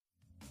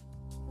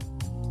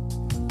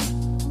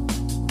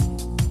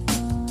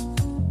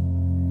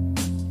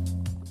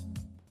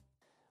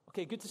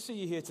Okay, good to see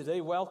you here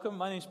today. Welcome.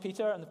 My name's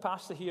Peter. I'm the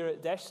pastor here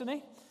at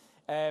Destiny.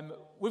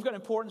 We've got an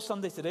important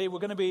Sunday today. We're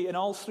going to be in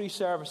all three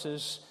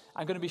services.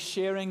 I'm going to be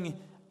sharing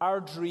our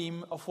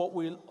dream of what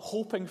we're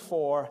hoping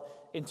for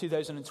in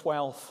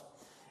 2012.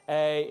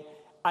 And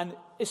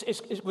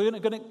we're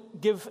going to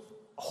give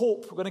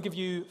hope. We're going to give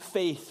you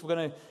faith. We're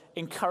going to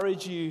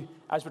encourage you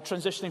as we're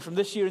transitioning from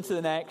this year into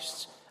the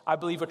next. I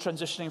believe we're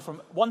transitioning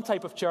from one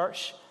type of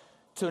church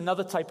to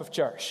another type of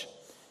church.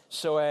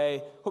 So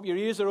I hope your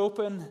ears are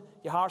open,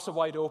 your hearts are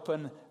wide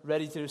open,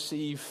 ready to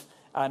receive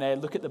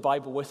and look at the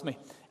Bible with me.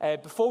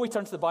 Before we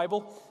turn to the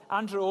Bible,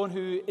 Andrew Owen,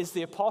 who is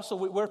the apostle,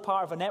 we're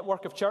part of a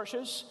network of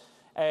churches.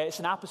 It's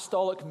an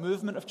apostolic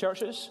movement of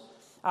churches.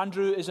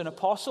 Andrew is an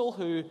apostle,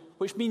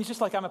 which means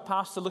just like I'm a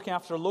pastor looking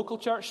after a local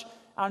church,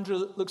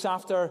 Andrew looks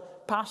after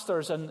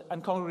pastors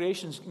and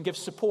congregations and gives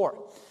support.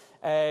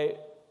 I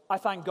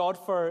thank God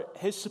for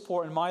his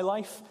support in my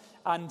life.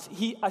 And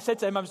I said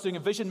to him I was doing a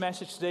vision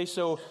message today,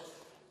 so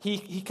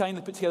he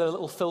kindly put together a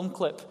little film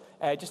clip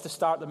just to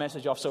start the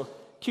message off. So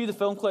cue the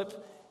film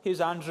clip.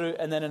 Here's Andrew,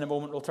 and then in a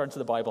moment we'll turn to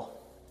the Bible.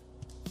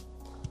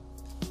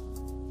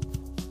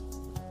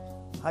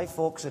 Hi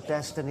folks at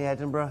Destiny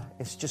Edinburgh.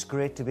 It's just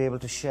great to be able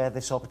to share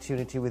this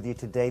opportunity with you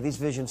today. These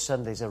Vision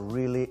Sundays are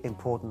really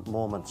important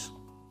moments.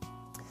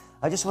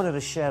 I just wanted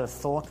to share a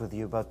thought with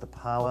you about the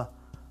power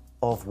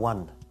of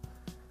one.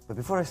 But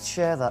before I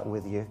share that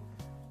with you,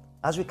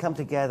 as we come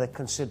together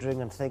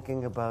considering and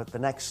thinking about the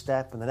next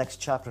step and the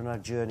next chapter in our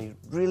journey,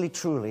 really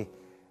truly,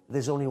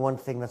 there's only one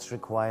thing that's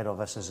required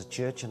of us as a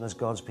church and as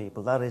God's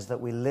people. That is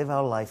that we live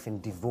our life in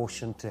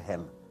devotion to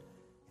Him.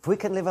 If we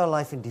can live our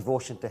life in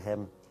devotion to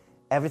Him,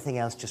 everything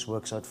else just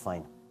works out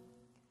fine.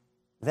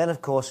 Then,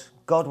 of course,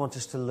 God wants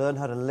us to learn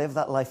how to live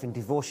that life in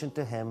devotion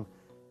to Him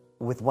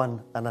with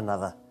one and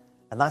another.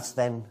 And that's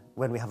then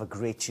when we have a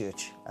great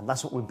church. And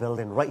that's what we're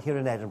building right here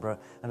in Edinburgh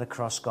and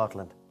across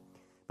Scotland.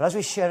 But as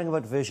we're sharing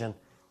about vision,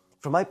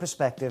 from my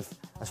perspective,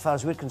 as far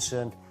as we're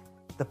concerned,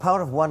 the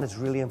power of one is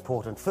really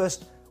important.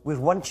 First, we're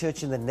one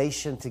church in the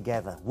nation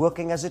together,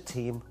 working as a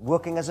team,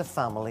 working as a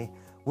family,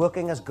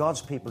 working as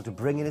God's people to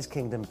bring in His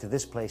kingdom to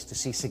this place to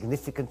see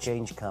significant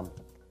change come.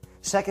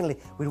 Secondly,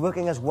 we're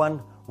working as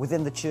one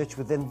within the church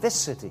within this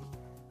city.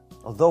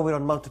 Although we're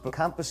on multiple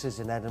campuses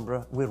in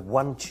Edinburgh, we're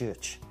one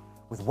church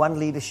with one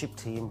leadership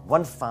team,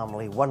 one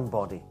family, one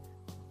body.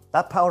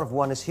 That power of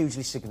one is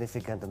hugely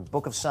significant, and the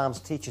book of Psalms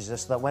teaches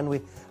us that when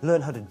we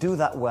learn how to do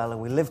that well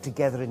and we live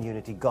together in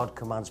unity, God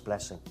commands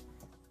blessing.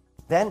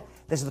 Then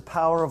there's the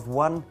power of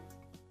one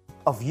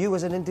of you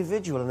as an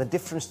individual and the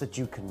difference that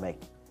you can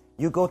make.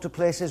 You go to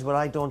places where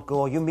I don't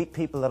go, you meet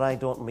people that I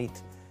don't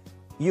meet.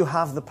 You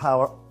have the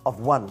power of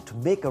one to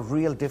make a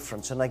real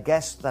difference, and I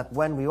guess that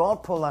when we all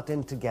pull that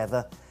in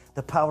together,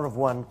 the power of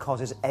one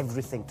causes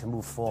everything to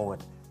move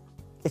forward.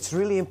 It's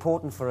really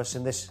important for us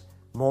in this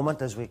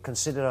moment as we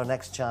consider our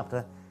next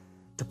chapter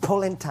to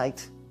pull in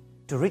tight,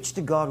 to reach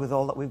to God with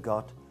all that we've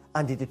got,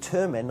 and to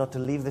determine not to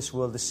leave this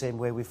world the same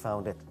way we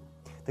found it.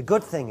 The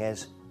good thing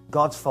is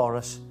God's for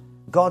us,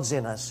 God's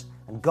in us,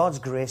 and God's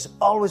grace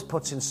always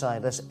puts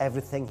inside us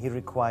everything He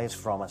requires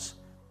from us.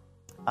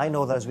 I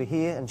know that as we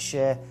hear and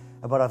share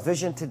about our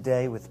vision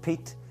today with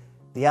Pete,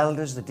 the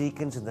elders, the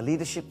deacons, and the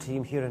leadership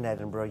team here in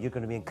Edinburgh, you're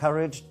going to be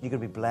encouraged, you're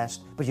going to be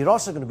blessed, but you're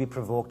also going to be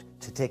provoked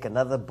to take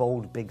another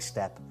bold, big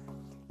step.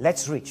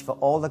 Let's reach for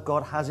all that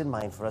God has in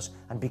mind for us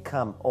and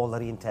become all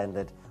that He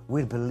intended.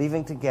 We're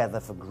believing together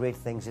for great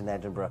things in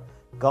Edinburgh.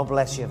 God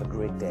bless you. Have a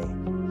great day.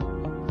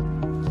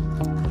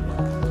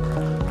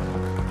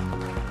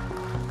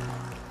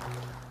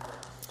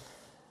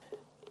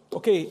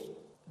 Okay,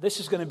 this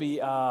is going to be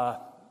a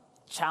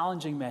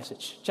challenging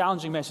message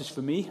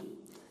for me,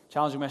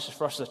 challenging message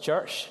for us as a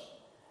church,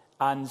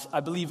 and I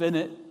believe in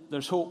it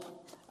there's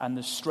hope and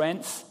there's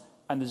strength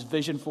and there's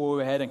vision for where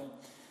we're heading.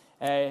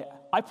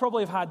 I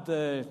probably have had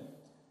the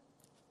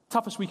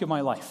toughest week of my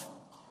life.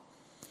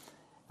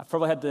 I've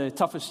probably had the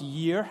toughest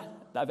year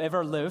that I've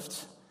ever lived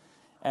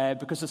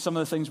because of some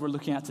of the things we're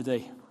looking at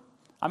today.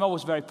 I'm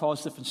always very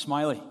positive and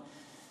smiley,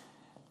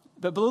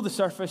 but below the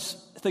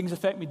surface, things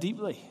affect me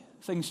deeply.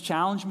 Things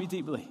challenge me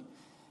deeply.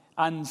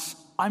 And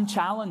I'm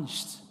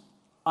challenged,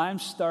 I'm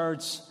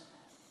stirred,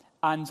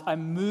 and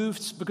I'm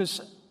moved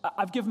because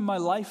I've given my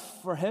life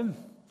for Him.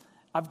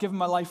 I've given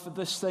my life for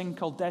this thing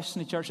called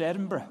Destiny Church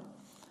Edinburgh.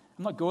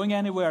 I'm not going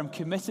anywhere. I'm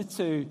committed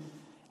to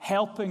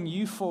helping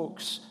you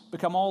folks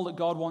become all that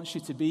God wants you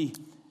to be.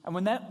 And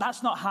when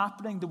that's not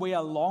happening the way I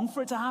long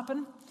for it to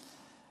happen,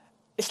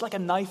 it's like a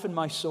knife in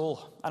my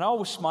soul. And I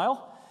always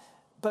smile,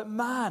 but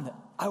man,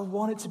 I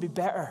want it to be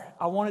better.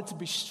 I want it to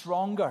be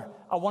stronger.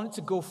 I want it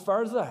to go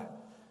further.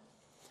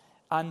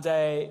 And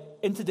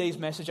in today's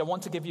message, I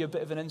want to give you a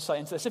bit of an insight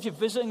into this. If you're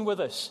visiting with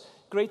us,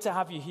 great to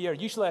have you here.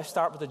 Usually I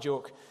start with a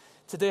joke.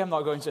 Today I'm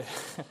not going to.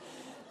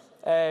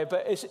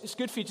 But it's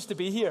good for you just to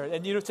be here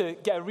and, to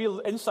get a real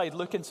inside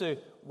look into,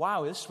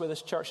 wow, this is where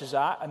this church is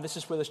at and this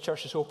is where this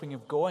church is hoping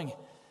of going.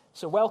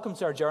 So welcome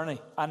to our journey.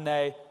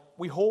 And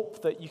we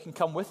hope that you can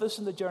come with us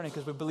in the journey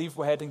because we believe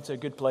we're heading to a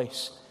good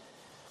place.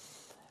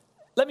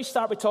 Let me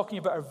start by talking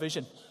about our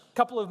vision. A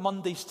couple of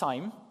Mondays'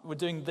 time, we're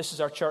doing This Is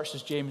Our Church,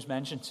 as James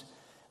mentioned.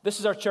 This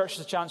Is Our Church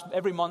is a chance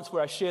every month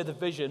where I share the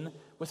vision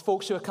with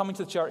folks who are coming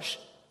to the church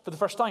for the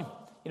first time.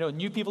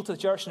 New people to the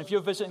church. And if you're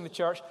visiting the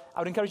church, I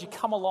would encourage you to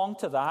come along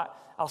to that.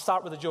 I'll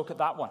start with a joke at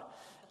that one.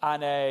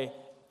 And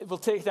we'll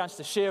take a chance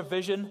to share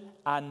vision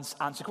and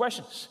answer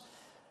questions.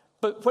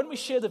 But when we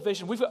share the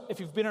vision,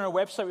 if you've been on our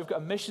website, we've got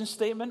a mission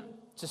statement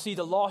to see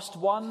the lost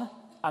one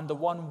and the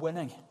one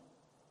winning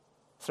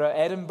throughout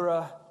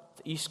Edinburgh,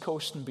 the East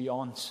Coast and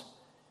beyond.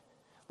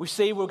 We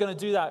say we're going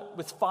to do that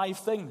with 5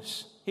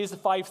 things. Here's the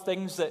 5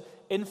 things that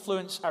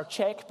influence our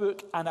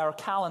checkbook and our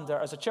calendar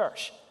as a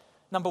church.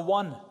 Number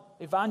 1,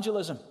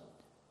 evangelism,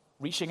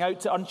 reaching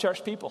out to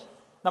unchurched people.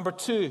 Number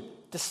 2,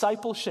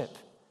 discipleship,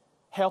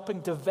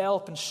 helping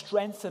develop and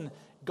strengthen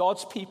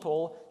God's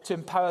people to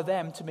empower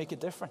them to make a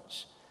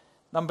difference.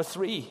 Number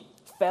 3,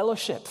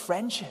 fellowship,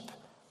 friendship,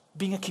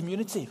 being a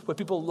community where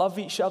people love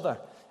each other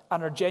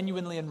and are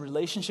genuinely in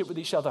relationship with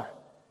each other.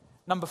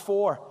 Number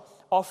 4,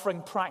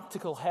 offering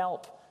practical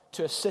help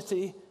to a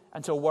city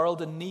and to a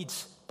world in need,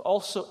 but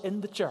also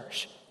in the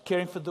church,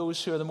 caring for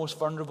those who are the most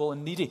vulnerable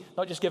and needy,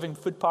 not just giving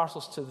food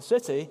parcels to the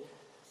city,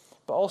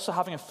 but also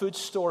having a food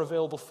store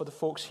available for the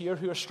folks here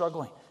who are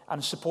struggling and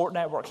a support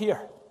network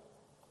here.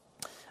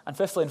 And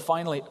fifthly and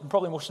finally, and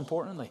probably most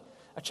importantly,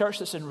 a church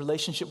that's in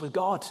relationship with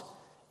God,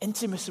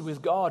 intimacy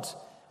with God.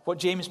 What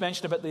James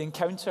mentioned about the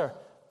encounter,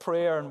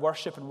 prayer and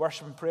worship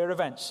and prayer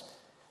events,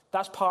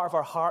 that's part of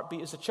our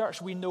heartbeat as a church.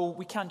 We know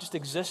we can't just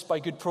exist by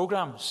good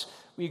programs.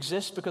 We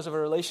exist because of a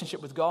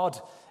relationship with God.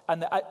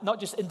 And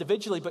not just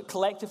individually, but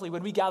collectively,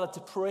 when we gather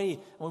to pray,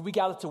 when we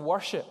gather to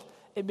worship,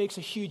 it makes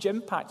a huge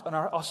impact on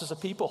us as a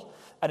people,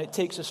 and it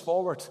takes us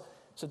forward.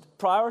 So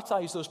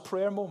prioritize those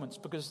prayer moments,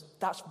 because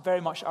that's very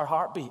much our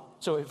heartbeat.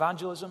 So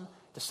evangelism,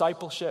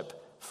 discipleship,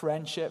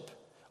 friendship,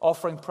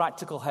 offering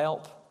practical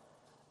help,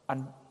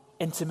 and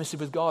intimacy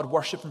with God,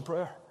 worship and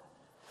prayer.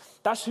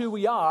 That's who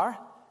we are.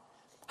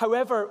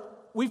 However,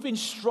 we've been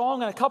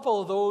strong in a couple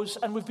of those,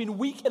 and we've been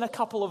weak in a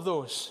couple of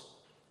those.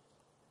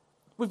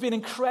 We've been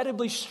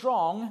incredibly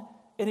strong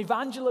in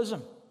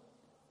evangelism.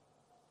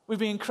 We've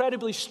been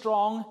incredibly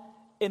strong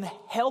in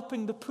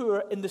helping the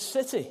poor in the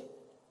city.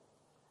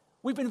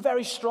 We've been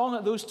very strong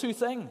at those 2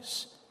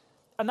 things.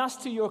 And that's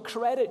to your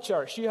credit,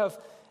 church.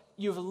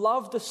 You've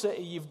loved the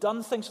city. You've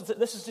done things with it.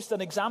 This is just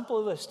an example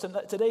of this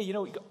today. You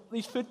got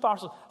these food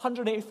parcels,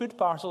 180 food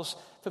parcels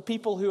for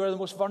people who are the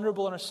most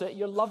vulnerable in our city.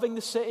 You're loving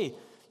the city.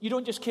 You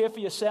don't just care for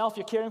yourself.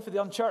 You're caring for the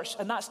unchurched.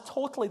 And that's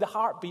totally the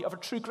heartbeat of a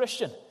true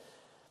Christian.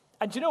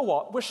 And do you know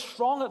what? We're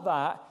strong at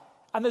that.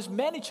 And there's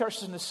many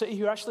churches in the city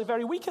who are actually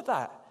very weak at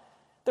that.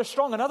 They're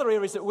strong in other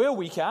areas that we're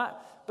weak at,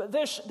 but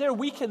they're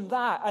weak in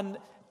that. And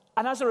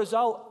as a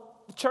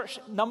result, the church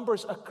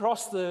numbers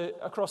across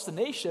the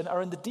nation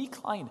are in the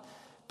decline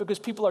because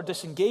people are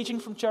disengaging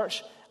from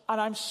church. And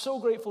I'm so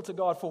grateful to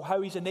God for how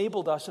He's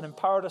enabled us and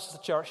empowered us as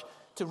a church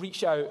to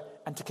reach out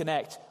and to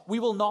connect. We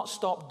will not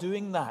stop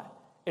doing that.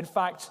 In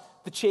fact,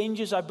 the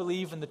changes, I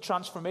believe, and the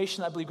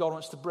transformation that I believe God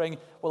wants to bring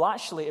will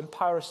actually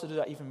empower us to do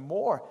that even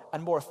more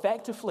and more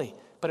effectively,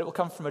 but it will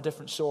come from a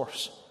different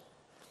source.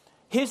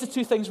 Here's the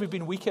 2 things we've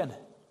been weak in: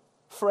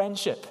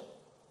 friendship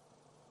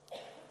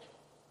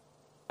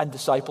and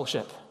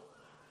discipleship.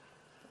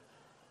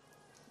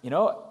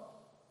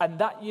 And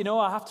that,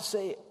 I have to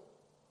say,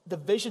 the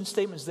vision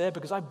statement's there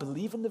because I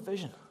believe in the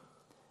vision.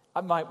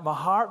 And my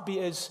heartbeat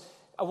is,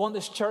 I want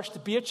this church to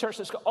be a church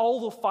that's got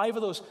all the 5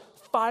 of those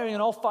firing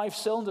on all 5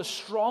 cylinders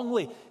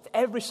strongly.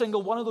 Every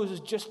single one of those is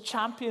just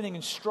championing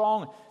and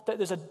strong. That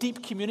there's a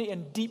deep community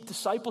and deep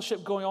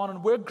discipleship going on,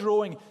 and we're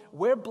growing,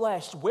 we're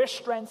blessed, we're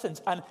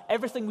strengthened, and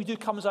everything we do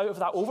comes out of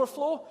that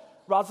overflow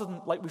rather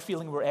than like we're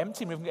feeling we're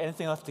empty and we haven't got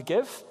anything left to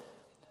give.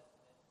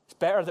 It's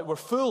better that we're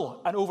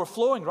full and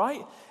overflowing,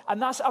 right?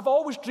 And I've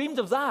always dreamed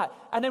of that.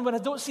 And then when I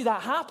don't see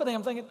that happening,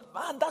 I'm thinking,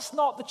 man, that's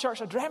not the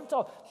church I dreamt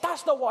of.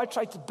 That's not what I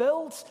tried to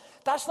build.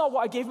 That's not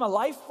what I gave my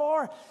life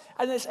for.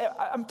 And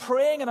I'm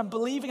praying and I'm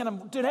believing and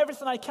I'm doing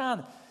everything I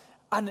can.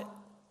 And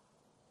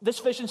this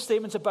vision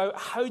statement's about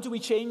how do we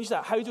change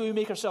that? How do we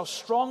make ourselves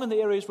strong in the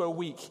areas we're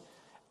weak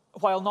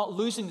while not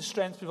losing the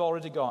strength we've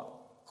already got?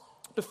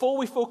 Before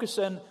we focus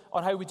in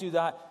on how we do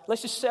that,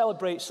 let's just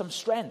celebrate some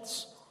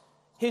strengths.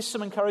 Here's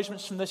some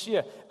encouragements from this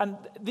year. And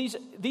these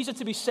are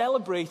to be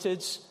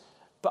celebrated,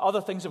 but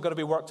other things have got to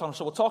be worked on.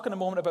 So we'll talk in a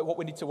moment about what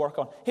we need to work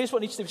on. Here's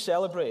what needs to be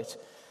celebrated.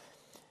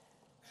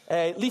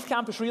 Leith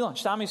Campus relaunch.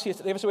 Sammy's here.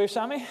 Give us a wave,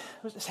 Sammy.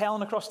 Is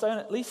Helen across town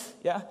at Leith?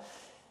 Yeah.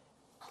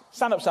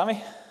 Stand up,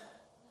 Sammy.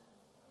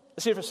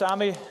 Let's hear for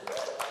Sammy.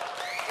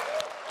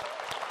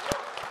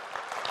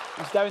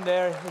 He's down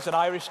there. He's an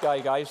Irish guy,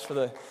 guys, for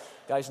the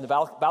guys in the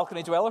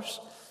balcony dwellers.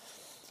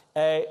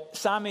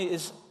 Sammy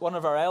is one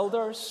of our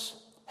elders.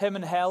 Him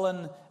and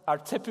Helen are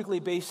typically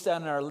based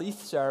in our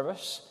Leith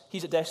service.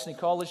 He's at Destiny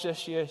College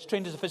this year. He's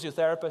trained as a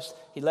physiotherapist.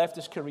 He left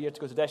his career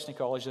to go to Destiny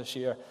College this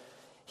year.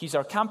 He's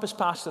our campus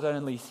pastor down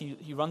in Leith.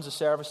 He runs a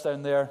service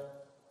down there.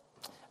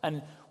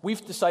 And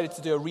we've decided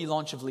to do a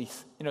relaunch of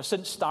Leith.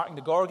 Since starting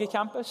the Gorgie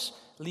campus,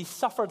 Leith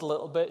suffered a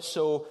little bit,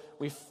 so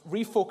we've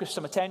refocused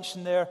some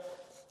attention there.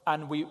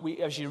 And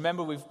we, as you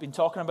remember, we've been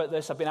talking about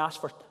this. I've been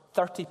asked for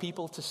 30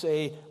 people to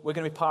say we're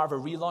going to be part of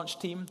a relaunch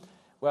team.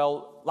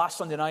 Well, last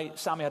Sunday night,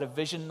 Sammy had a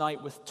vision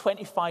night with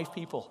 25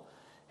 people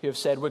who have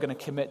said we're going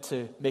to commit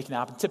to making it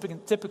happen.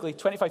 Typically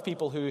 25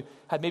 people who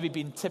had maybe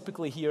been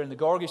typically here in the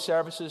Gorgie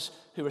services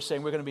who were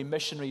saying we're going to be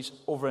missionaries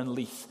over in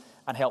Leith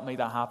and help make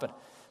that happen.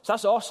 So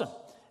that's awesome.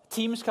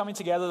 Teams coming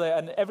together there,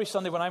 and every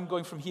Sunday when I'm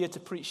going from here to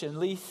preach in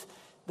Leith,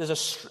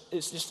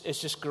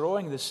 it's just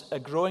growing. There's a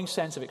growing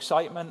sense of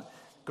excitement,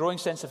 growing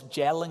sense of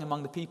gelling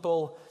among the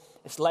people.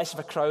 It's less of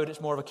a crowd,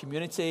 it's more of a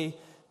community.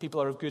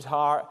 People are of good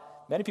heart.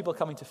 Many people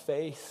coming to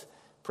faith.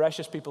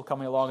 Precious people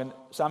coming along, and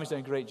Sammy's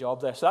doing a great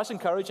job there. So that's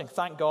encouraging.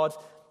 Thank God.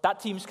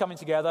 That team's coming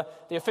together.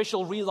 The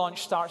official relaunch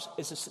starts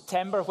in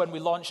September when we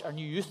launch our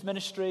new youth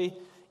ministry,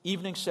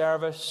 evening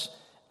service,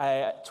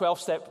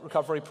 12-step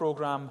recovery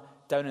program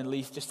down in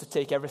Leith, just to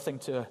take everything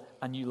to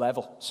a new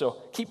level. So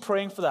keep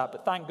praying for that.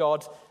 But thank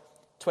God,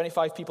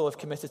 25 people have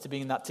committed to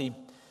being in that team.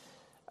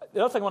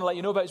 The other thing I want to let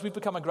you know about is we've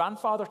become a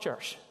grandfather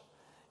church.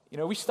 You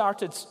know, we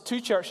started 2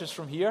 churches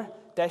from here,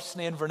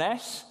 Destiny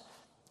Inverness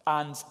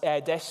and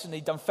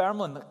Destiny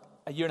Dunfermline,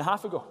 a year and a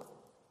half ago.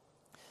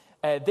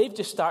 They've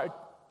just started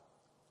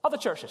other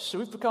churches. So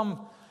we've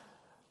become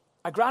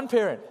a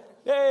grandparent.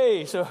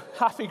 Yay! So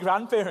happy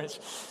grandparents.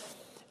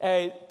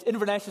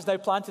 Inverness is now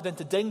planted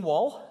into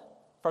Dingwall,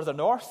 further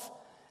north.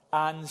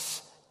 And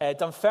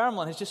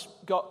Dunfermline has just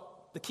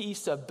got the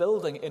keys to a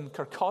building in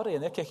Kirkcaldy,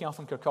 and they're kicking off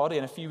in Kirkcaldy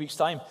in a few weeks'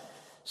 time.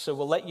 So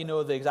we'll let you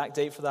know the exact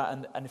date for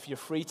that, and if you're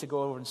free to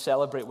go over and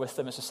celebrate with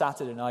them, it's a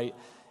Saturday night,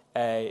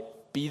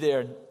 be there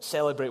and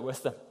celebrate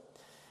with them.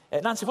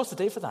 Nancy, what's the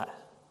date for that?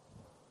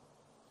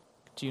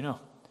 Do you know?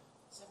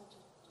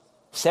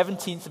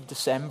 17th of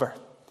December.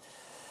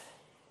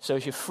 So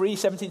if you're free,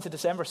 17th of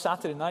December,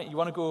 Saturday night, you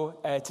want to go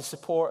to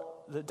support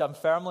the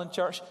Dunfermline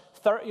church.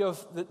 30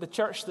 of the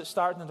church that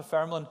started in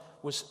Dunfermline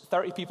was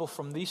 30 people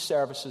from these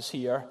services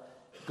here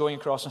going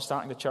across and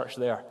starting the church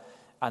there.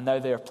 And now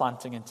they're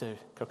planting into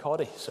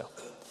Kirkcaldy. So,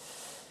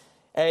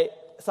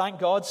 thank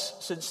God,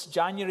 since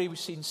January we've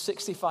seen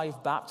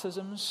 65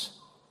 baptisms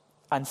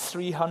and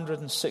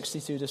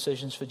 362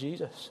 decisions for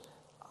Jesus.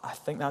 I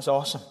think that's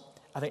awesome.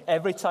 I think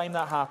every time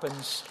that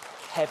happens,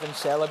 heaven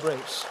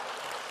celebrates.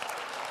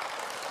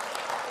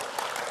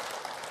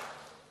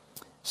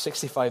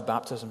 65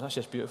 baptisms, that's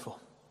just beautiful.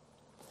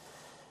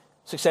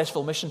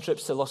 Successful mission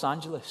trips to Los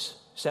Angeles.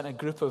 Sent a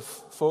group of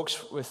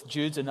folks with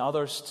Jude and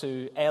others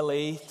to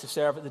LA to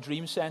serve at the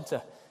Dream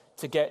Center,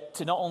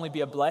 to not only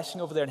be a blessing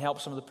over there and help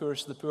some of the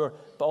poorest of the poor,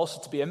 but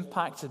also to be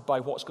impacted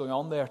by what's going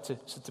on there,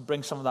 to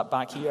bring some of that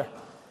back here.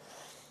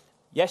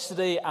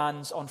 Yesterday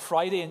and on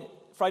Friday,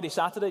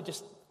 Saturday,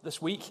 just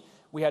this week,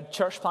 we had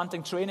church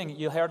planting training.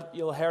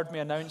 You'll heard me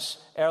announce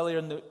earlier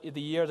in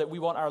the year that we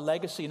want our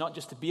legacy not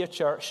just to be a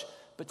church,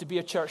 but to be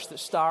a church that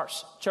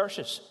starts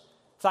churches.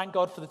 Thank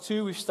God for the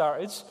 2 we've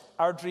started.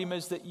 Our dream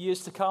is that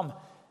years to come,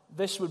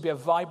 this would be a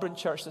vibrant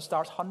church that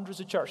starts hundreds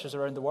of churches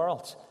around the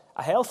world.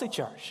 A healthy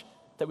church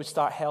that would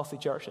start healthy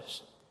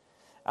churches.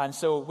 And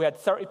so we had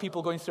 30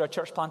 people going through our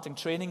church planting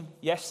training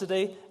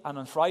yesterday and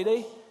on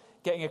Friday,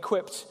 getting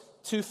equipped,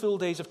 2 full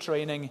days of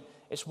training.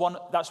 That's one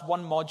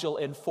module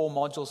in 4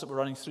 modules that we're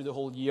running through the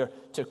whole year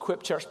to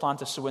equip church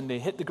planters so when they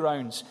hit the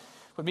grounds.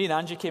 When me and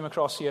Angie came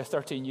across here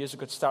 13 years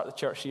ago to start the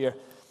church here,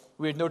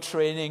 we had no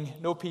training,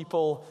 no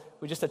people.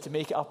 We just had to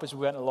make it up as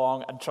we went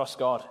along and trust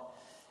God.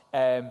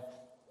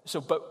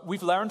 But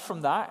we've learned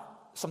from that,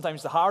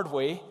 sometimes the hard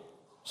way.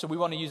 So we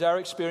want to use our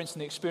experience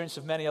and the experience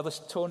of many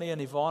others. Tony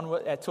and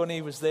Yvonne,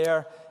 Tony was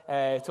there.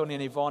 Tony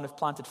and Yvonne have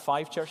planted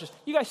 5 churches.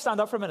 You guys stand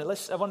up for a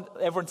minute. I want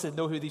everyone to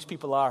know who these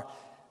people are.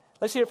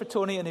 Let's hear it for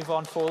Tony and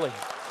Yvonne Foley.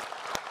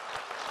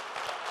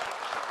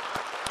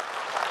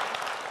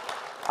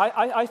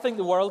 I think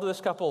the world of this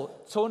couple.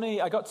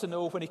 Tony, I got to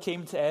know when he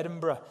came to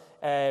Edinburgh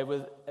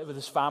with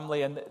his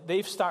family, and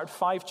they've started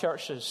 5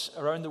 churches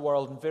around the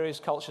world in various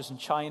cultures in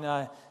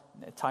China,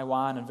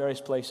 Taiwan, and various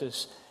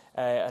places,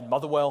 and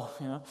Motherwell,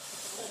 you know.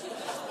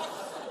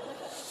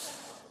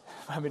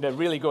 I mean, they're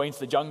really going to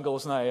the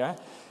jungles now,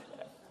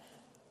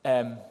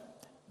 yeah?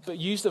 But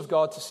used of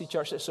God to see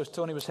churches. So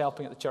Tony was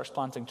helping at the church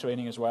planting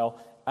training as well.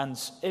 And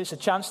it's a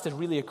chance to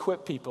really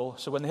equip people.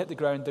 So when they hit the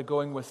ground, they're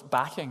going with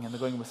backing and they're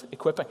going with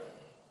equipping.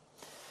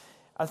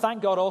 And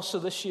thank God also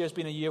this year has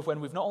been a year when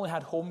we've not only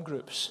had home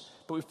groups,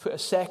 but we've put a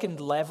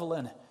second level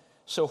in.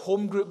 So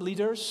home group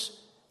leaders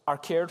are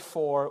cared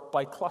for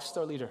by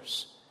cluster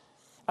leaders.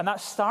 And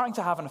that's starting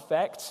to have an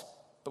effect.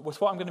 But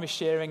with what I'm going to be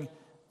sharing,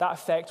 that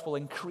effect will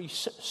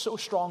increase so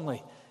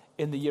strongly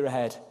in the year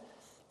ahead.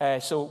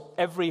 So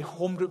every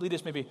home group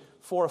leaders, maybe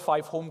 4 or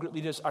 5 home group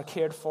leaders, are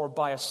cared for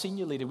by a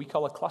senior leader. We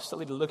call a cluster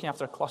leader, looking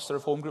after a cluster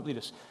of home group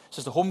leaders.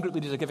 So the home group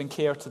leaders are giving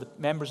care to the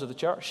members of the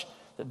church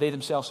that they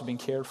themselves have been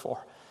cared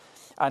for.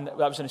 And that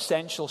was an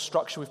essential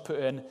structure we've put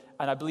in.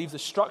 And I believe the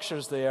structure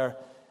is there,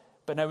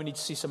 but now we need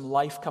to see some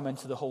life come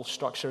into the whole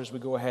structure as we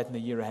go ahead in the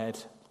year ahead.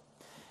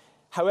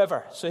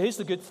 However, so here's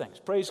the good things.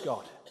 Praise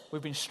God.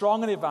 We've been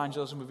strong in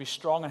evangelism. We've been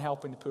strong in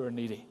helping the poor and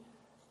needy.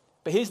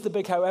 But here's the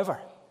big however.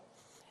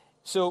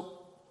 So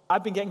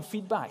I've been getting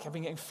feedback. I've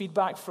been getting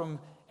feedback from,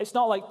 it's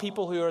not like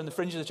people who are in the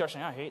fringe of the church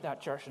saying, I hate that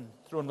church, and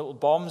throwing little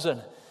bombs in.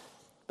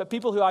 But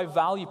people who I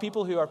value,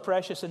 people who are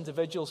precious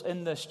individuals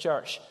in this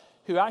church,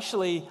 who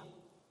actually,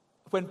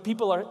 when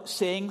people are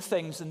saying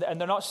things, and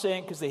they're not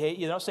saying it because they hate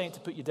you, they're not saying it to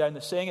put you down,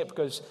 they're saying it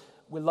because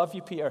we love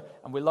you, Peter,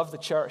 and we love the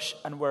church,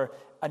 and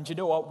you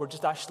know what, we're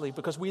just actually,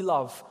 because we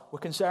love, we're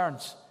concerned.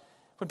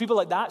 When people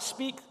like that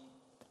speak,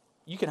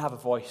 you can have a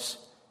voice,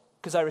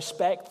 because I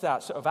respect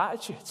that sort of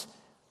attitude.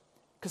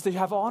 Because they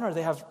have honor,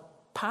 they have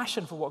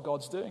passion for what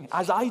God's doing,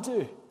 as I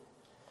do.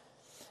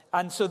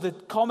 And so the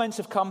comments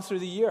have come through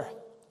the year.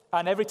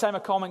 And every time a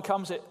comment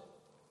comes,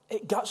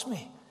 it guts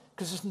me,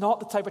 because it's not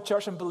the type of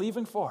church I'm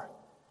believing for.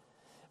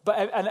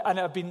 But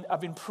I've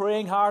been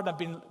praying hard, and I've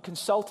been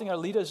consulting our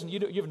leaders, and you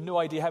have no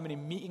idea how many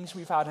meetings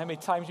we've had, how many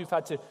times we've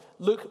had to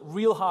look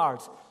real hard,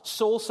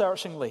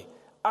 soul-searchingly,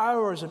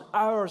 hours and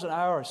hours and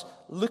hours,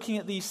 looking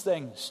at these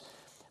things.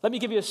 Let me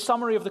give you a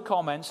summary of the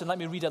comments, and let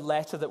me read a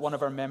letter that one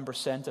of our members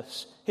sent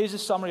us. Here's a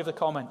summary of the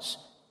comments.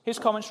 Here's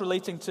comments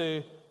relating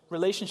to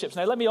relationships.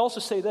 Now, let me also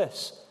say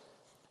this.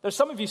 There's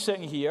some of you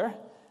sitting here,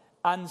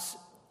 and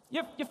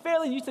you're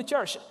fairly new to the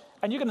church,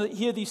 and you're going to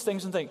hear these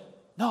things and think,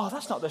 no,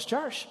 that's not this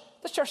church.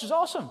 This church is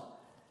awesome.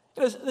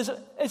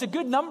 There's a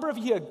good number of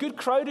you here, a good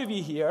crowd of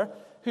you here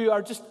who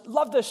are just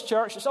love this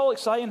church. It's all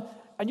exciting.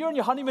 And you're in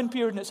your honeymoon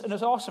period, and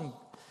it's awesome.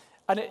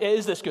 And it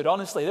is this good,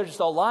 honestly. They're just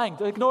all lying.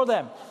 Don't ignore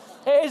them.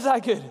 It is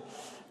that good.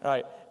 All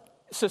right.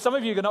 So some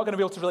of you are not going to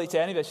be able to relate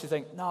to any of this. You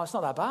think, no, it's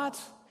not that bad.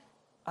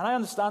 And I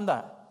understand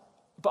that.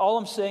 But all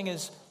I'm saying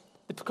is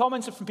the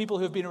comments are from people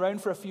who have been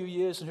around for a few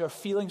years and who are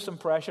feeling some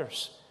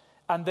pressures.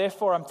 And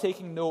therefore, I'm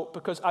taking note,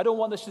 because I don't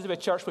want this to be a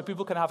church where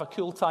people can have a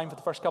cool time for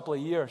the first couple of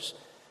years.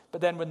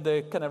 But then when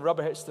the kind of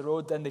rubber hits the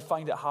road, then they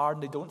find it hard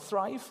and they don't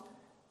thrive.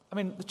 I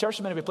mean, the church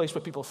is meant to be a place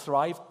where people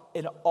thrive.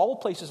 In all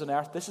places on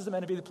earth, this is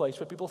meant to be the place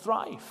where people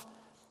thrive.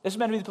 This is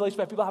meant to be the place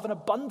where people have an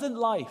abundant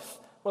life,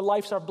 where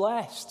lives are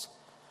blessed.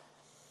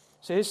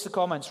 So here's the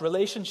comments.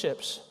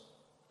 Relationships.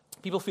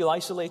 People feel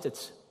isolated.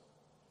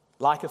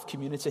 Lack of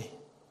community.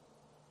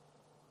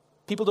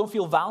 People don't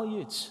feel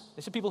valued.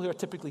 These are people who are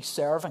typically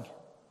serving.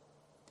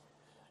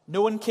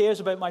 No one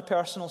cares about my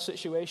personal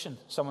situation,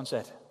 someone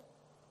said.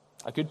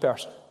 A good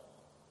person.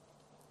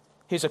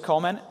 Here's a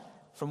comment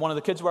from one of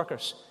the kids'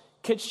 workers.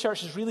 Kids'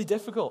 church is really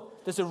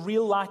difficult. There's a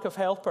real lack of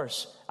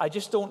helpers. I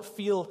just don't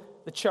feel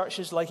the church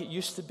is like it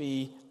used to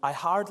be. I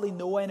hardly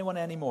know anyone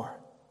anymore.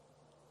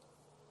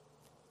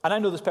 And I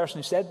know this person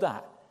who said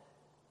that.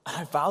 And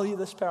I value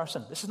this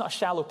person. This is not a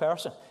shallow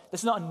person.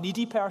 This is not a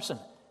needy person.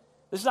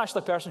 This is actually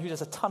a person who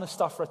does a ton of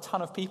stuff for a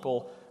ton of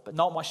people, but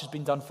not much has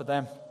been done for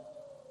them.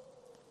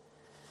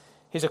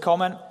 Here's a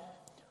comment.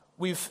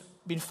 We've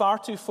been far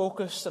too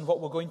focused on what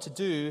we're going to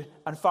do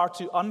and far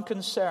too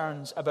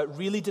unconcerned about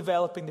really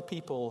developing the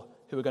people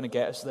who are going to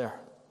get us there.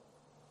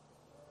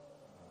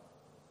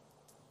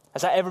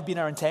 Has that ever been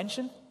our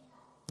intention?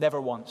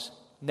 Never once.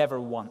 Never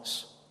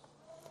once.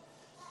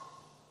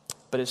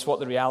 But it's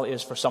what the reality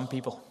is for some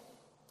people.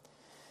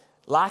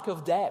 Lack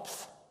of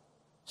depth.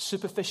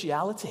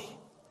 Superficiality.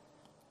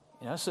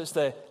 So it's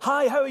the,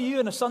 hi, how are you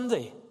on a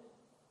Sunday?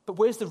 But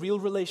where's the real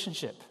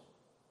relationship?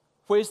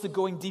 Where's the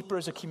going deeper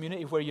as a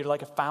community where you're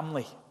like a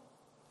family?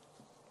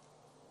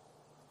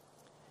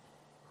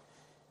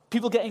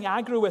 People getting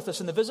aggro with us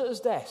in the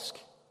visitors' desk.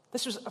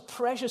 This was a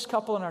precious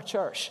couple in our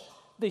church.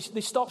 They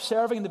stopped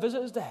serving in the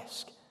visitors'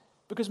 desk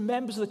because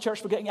members of the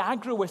church were getting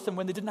aggro with them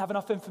when they didn't have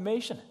enough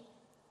information.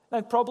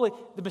 Now, probably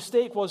the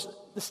mistake was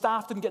the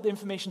staff didn't get the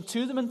information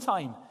to them in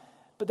time.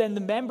 But then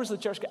the members of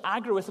the church get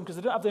aggro with them because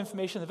they don't have the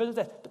information in the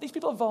visitors' desk. But these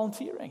people are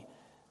volunteering.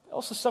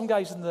 Also, some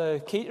guys in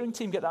the catering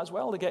team get that as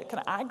well. They get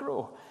kind of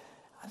aggro.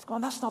 I was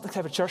going, that's not the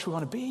type of church we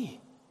want to be.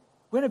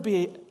 We want to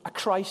be a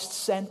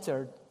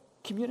Christ-centered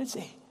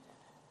community.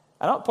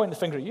 I'm not pointing the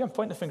finger at you, I'm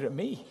pointing the finger at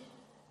me.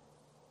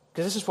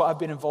 Because this is what I've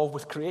been involved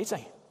with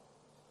creating.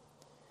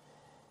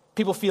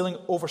 People feeling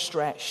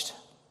overstretched.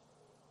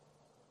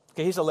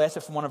 Okay, here's a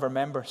letter from one of our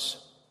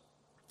members.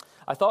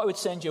 I thought I would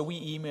send you a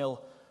wee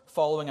email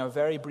following our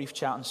very brief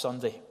chat on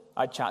Sunday.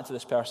 I'd chatted to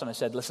this person. I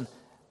said, listen,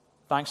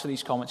 thanks for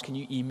these comments. Can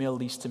you email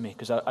these to me?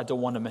 Because I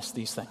don't want to miss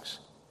these things.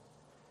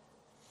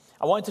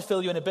 I wanted to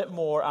fill you in a bit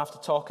more after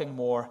taking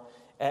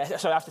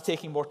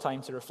more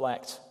time to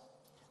reflect.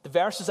 The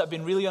verses that have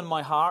been really on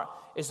my heart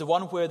is the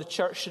one where the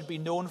church should be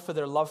known for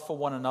their love for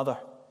one another.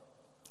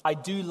 I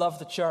do love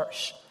the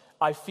church.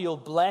 I feel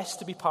blessed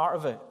to be part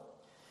of it.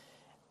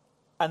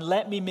 And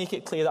let me make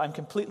it clear that I'm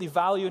completely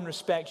value and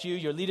respect you,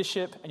 your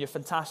leadership, and your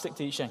fantastic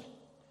teaching.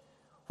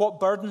 What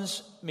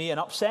burdens me and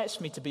upsets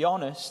me, to be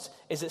honest,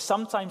 is that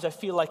sometimes I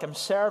feel like I'm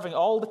serving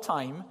all the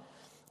time,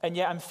 and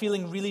yet I'm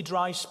feeling really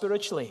dry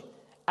spiritually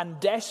and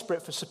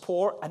desperate for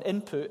support and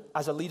input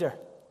as a leader.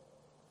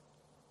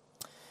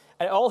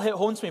 And it all hit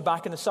home to me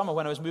back in the summer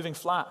when I was moving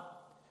flat.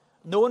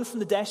 No one from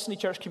the Destiny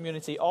Church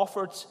community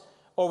offered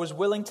or was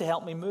willing to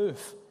help me move.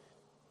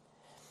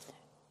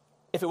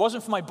 If it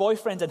wasn't for my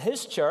boyfriend and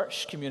his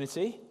church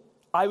community,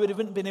 I wouldn't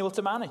have been able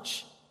to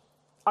manage.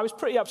 I was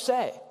pretty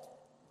upset.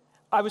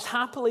 I was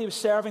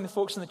serving the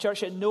folks in the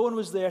church, yet no one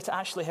was there to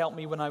actually help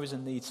me when I was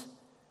in need.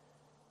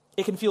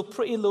 It can feel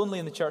pretty lonely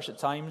in the church at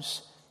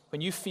times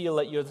when you feel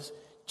that you're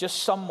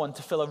just someone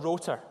to fill a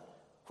rota,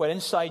 where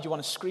inside you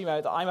want to scream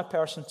out that I'm a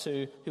person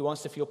too who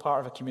wants to feel part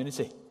of a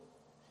community.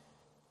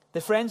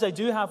 The friends I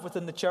do have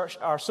within the church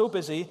are so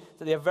busy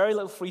that they have very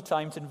little free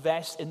time to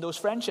invest in those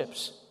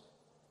friendships.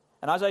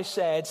 And as I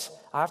said,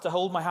 I have to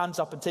hold my hands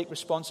up and take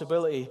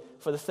responsibility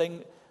for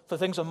for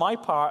things on my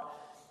part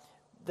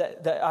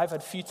that I've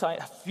had too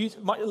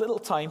little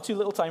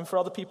time for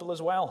other people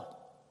as well.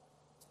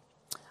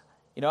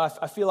 You know,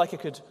 I feel like I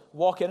could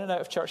walk in and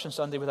out of church on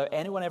Sunday without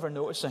anyone ever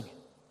noticing.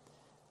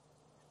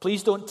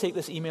 Please don't take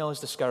this email as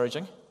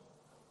discouraging.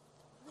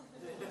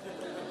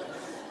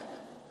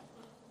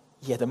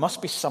 Yeah, there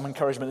must be some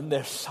encouragement in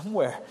there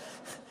somewhere.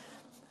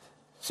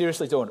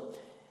 Seriously, don't.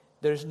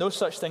 There's no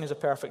such thing as a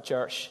perfect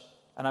church,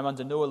 and I'm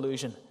under no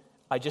illusion.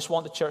 I just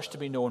want the church to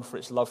be known for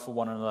its love for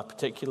one another,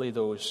 particularly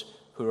those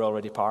who are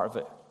already part of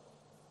it.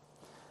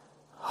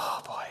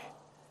 Oh, boy.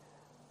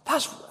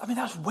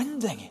 That's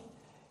winding.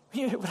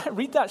 When I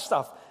read that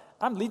stuff,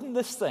 I'm leading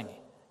this thing.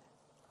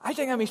 I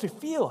think that makes me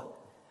feel.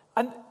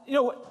 And, you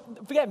know,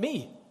 forget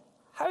me.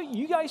 How are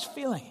you guys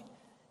feeling?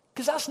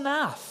 Because that's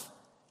naff.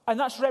 And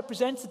that's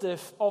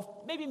representative of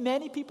maybe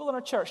many people in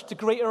our church to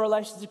greater or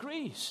lesser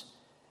degrees.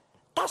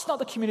 That's not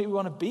the community we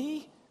want to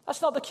be.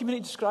 That's not the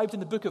community described in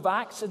the book of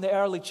Acts in the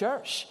early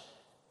church.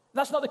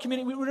 That's not the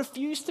community. We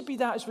refuse to be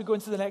that as we go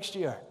into the next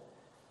year.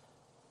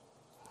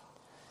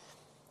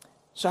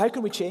 So how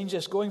can we change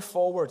this going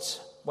forwards?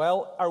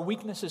 Well, our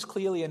weakness is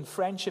clearly in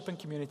friendship and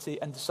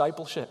community and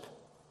discipleship.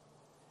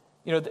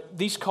 You know,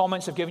 these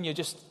comments I've given you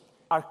just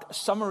are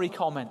summary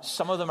comments.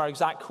 Some of them are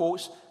exact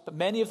quotes, but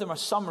many of them are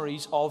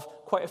summaries of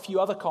quite a few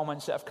other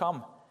comments that have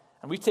come.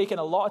 And we've taken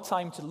a lot of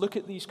time to look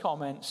at these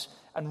comments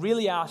and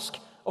really ask,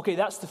 okay,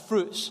 that's the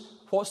fruits.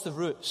 What's the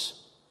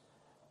roots?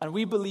 And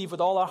we believe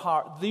with all our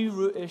heart, the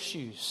root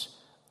issues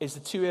is the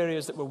two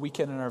areas that we're weak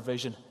in our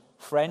vision,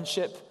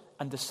 friendship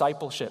and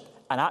discipleship.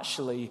 And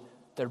actually,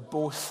 they're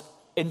both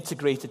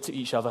integrated to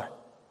each other.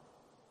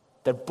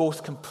 They're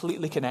both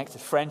completely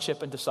connected,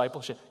 friendship and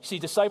discipleship. You see,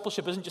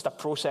 discipleship isn't just a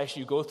process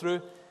you go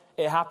through.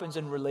 It happens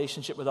in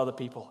relationship with other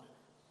people.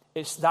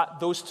 It's that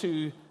those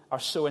two are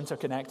so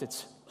interconnected.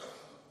 So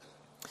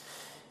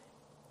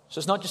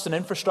it's not just an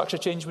infrastructure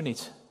change we need.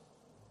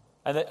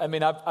 And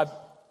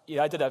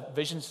I did a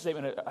vision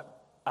statement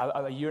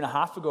a year and a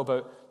half ago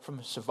about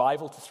from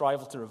survival to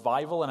thrival to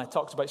revival, and I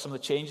talked about some of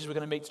the changes we're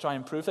going to make to try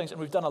and improve things. And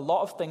we've done a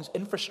lot of things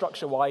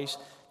infrastructure-wise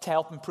to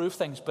help improve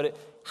things, but it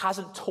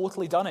hasn't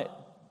totally done it.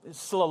 There's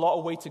still a lot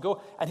of way to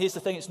go. And here's the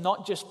thing, it's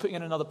not just putting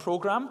in another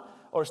program,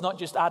 or it's not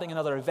just adding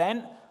another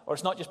event, or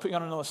it's not just putting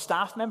on another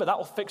staff member. That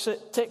will fix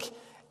it, tick.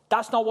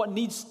 That's not what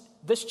needs.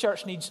 This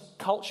church needs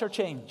culture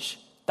change.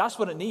 That's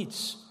what it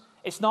needs.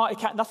 It's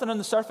not, nothing on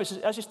the surface.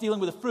 It's just dealing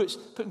with the fruits,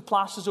 putting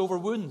plasters over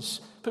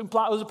wounds. There's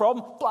a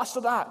problem,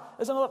 plaster that.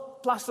 There's another,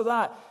 plaster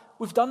that.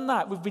 We've done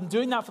that. We've been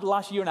doing that for the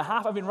last year and a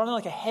half. I've been running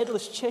like a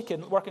headless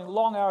chicken, working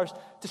long hours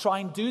to try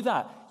and do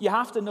that. You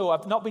have to know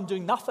I've not been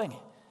doing nothing,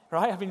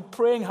 right? I've been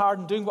praying hard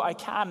and doing what I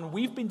can.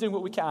 We've been doing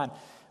what we can,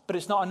 but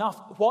it's not enough.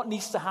 What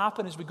needs to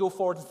happen as we go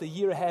forward into the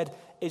year ahead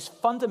is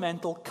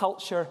fundamental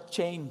culture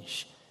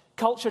change.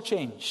 Culture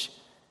change.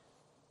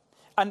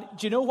 And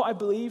do you know what I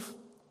believe?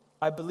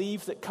 I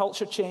believe that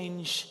culture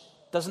change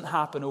doesn't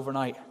happen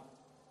overnight.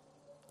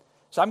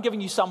 So I'm giving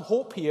you some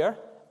hope here.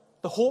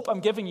 The hope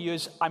I'm giving you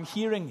is I'm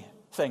hearing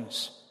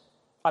things.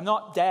 I'm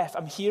not deaf,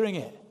 I'm hearing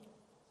it.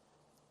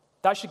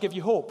 That should give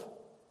you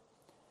hope.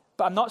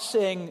 But I'm not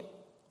saying,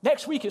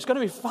 next week it's going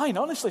to be fine,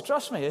 honestly,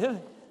 trust me.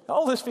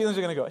 All those feelings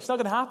are going to go. It's not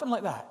going to happen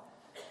like that.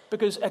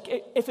 Because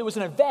if it was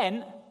an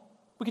event,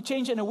 we could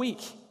change it in a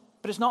week.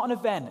 But it's not an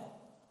event.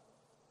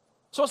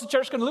 So what's the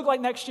church going to look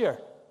like next year?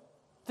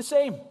 The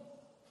same.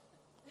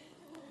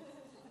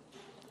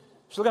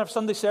 So we're going to have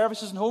Sunday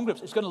services and home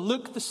groups. It's going to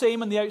look the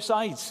same on the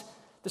outsides.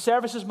 The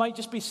services might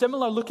just be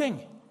similar looking.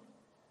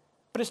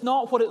 But it's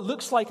not what it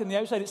looks like on the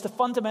outside. It's the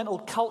fundamental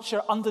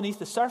culture underneath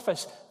the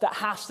surface that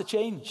has to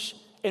change.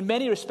 In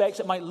many respects,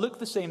 it might look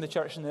the same, the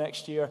church, in the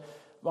next year.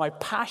 My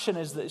passion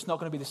is that it's not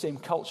going to be the same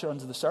culture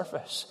under the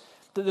surface.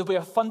 That there'll be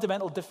a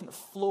fundamental different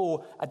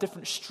flow, a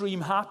different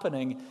stream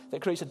happening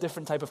that creates a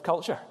different type of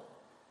culture.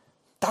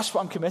 That's what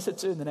I'm committed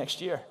to in the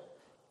next year.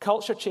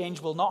 Culture change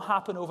will not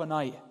happen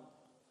overnight.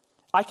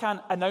 I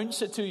can't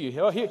announce it to you.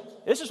 Oh, here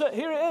it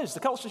is, the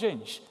culture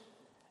change.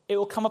 It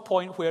will come a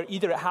point where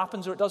either it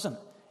happens or it doesn't.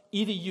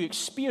 Either you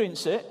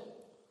experience it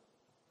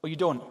or you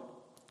don't.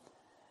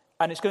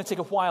 And it's going to take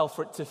a while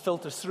for it to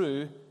filter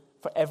through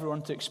for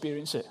everyone to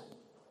experience it.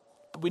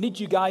 But we need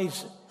you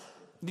guys,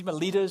 we need my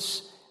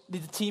leaders,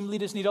 need the team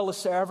leaders, need all the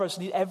servers,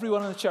 need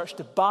everyone in the church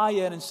to buy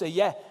in and say,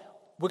 yeah,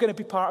 we're going to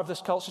be part of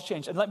this culture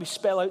change. And let me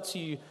spell out to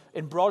you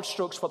in broad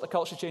strokes what the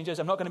culture change is.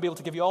 I'm not going to be able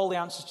to give you all the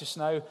answers just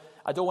now.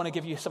 I don't want to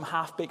give you some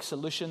half-baked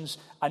solutions.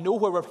 I know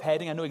where we're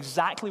heading. I know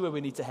exactly where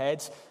we need to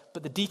head.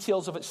 But the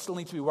details of it still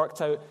need to be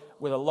worked out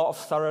with a lot of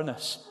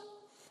thoroughness.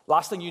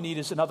 Last thing you need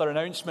is another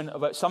announcement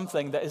about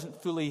something that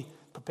isn't fully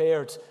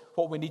prepared.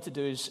 What we need to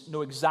do is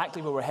know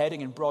exactly where we're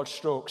heading in broad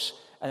strokes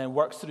and then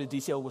work through the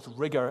detail with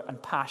rigor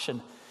and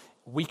passion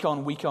week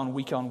on week on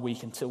week on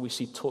week until we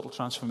see total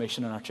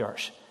transformation in our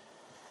church.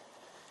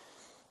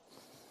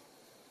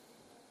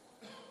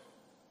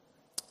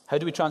 How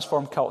do we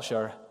transform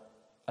culture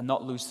and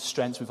not lose the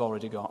strengths we've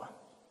already got?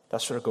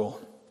 That's our goal.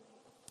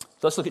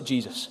 Let's look at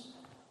Jesus.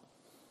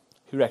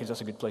 Who reckons that's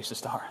a good place to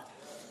start?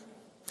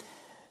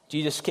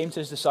 Jesus came to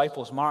his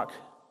disciples, Mark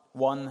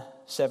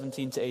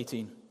 1:17-18,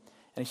 and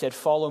he said,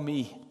 "Follow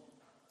me,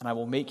 and I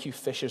will make you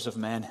fishers of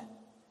men."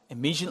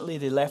 Immediately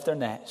they left their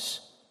nets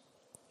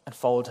and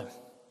followed him.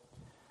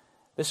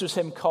 This was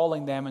him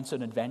calling them into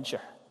an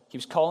adventure. He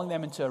was calling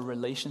them into a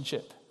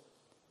relationship.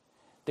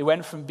 They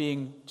went from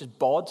being just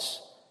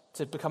bods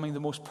to becoming the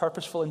most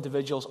purposeful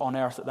individuals on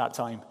earth at that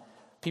time.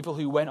 People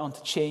who went on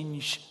to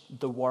change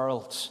the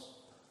world.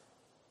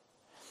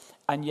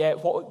 And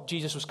yet what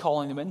Jesus was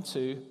calling them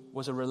into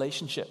was a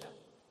relationship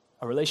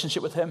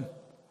with him,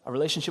 a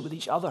relationship with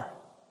each other.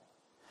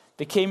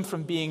 They came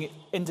from being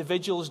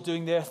individuals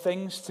doing their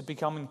things to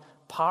becoming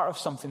part of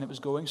something that was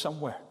going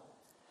somewhere.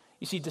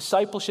 You see,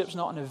 discipleship's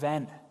not an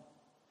event.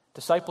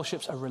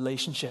 Discipleship's a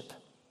relationship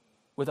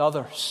with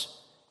others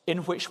in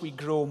which we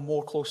grow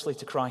more closely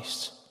to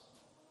Christ.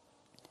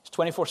 It's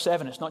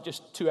 24/7. It's not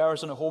just 2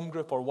 hours in a home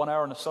group or 1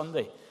 hour on a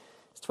Sunday.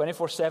 It's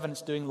 24/7.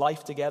 It's doing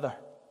life together.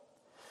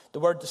 The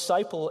word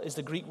disciple is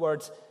the Greek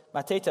word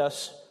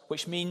matetas,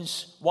 which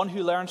means one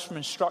who learns from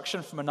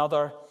instruction from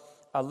another,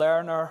 a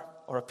learner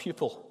or a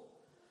pupil.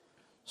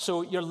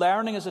 So you're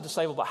learning as a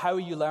disciple, but how are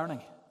you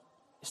learning?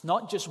 It's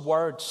not just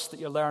words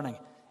that you're learning.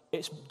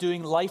 It's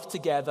doing life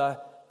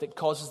together that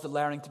causes the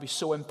learning to be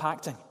so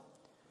impacting.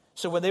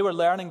 So when they were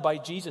learning by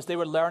Jesus, they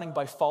were learning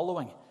by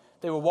following.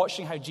 They were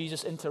watching how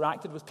Jesus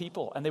interacted with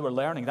people, and they were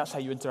learning. That's how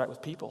you interact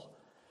with people.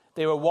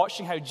 They were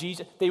watching how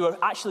they were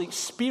actually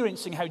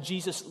experiencing how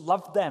Jesus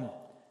loved them.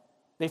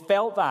 They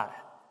felt that.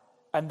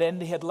 And then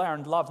they had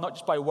learned love, not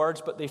just by words,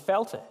 but they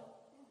felt it.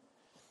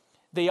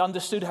 They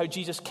understood how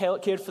Jesus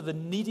cared for the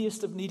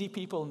neediest of needy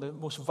people and the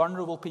most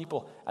vulnerable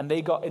people, and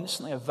they got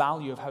instantly a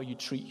value of how you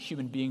treat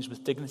human beings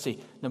with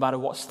dignity, no matter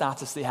what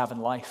status they have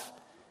in life.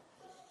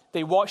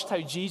 They watched how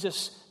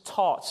Jesus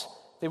taught.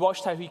 They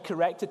watched how he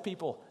corrected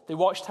people. They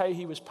watched how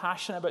he was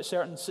passionate about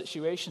certain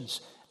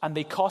situations, and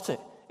they caught it.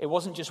 It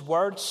wasn't just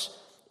words,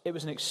 it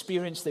was an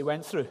experience they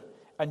went through.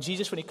 And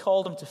Jesus, when he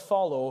called them to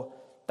follow,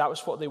 that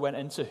was what they went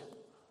into.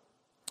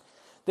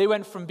 They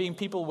went from being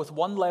people with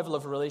one level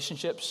of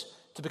relationships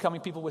to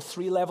becoming people with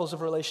 3 levels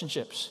of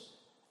relationships.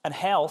 And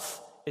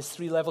health is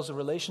 3 levels of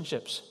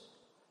relationships.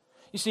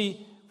 You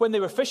see, when they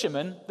were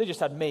fishermen, they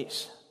just had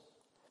mates.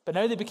 But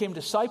now they became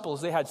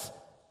disciples. They had,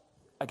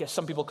 I guess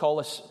some people call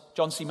this,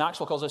 John C.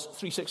 Maxwell calls this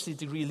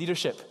 360-degree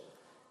leadership.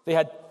 They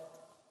had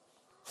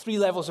 3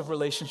 levels of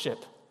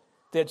relationship.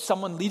 They had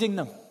someone leading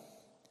them.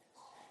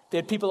 They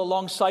had people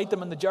alongside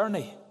them on the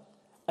journey.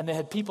 And they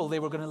had people they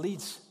were going to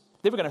lead.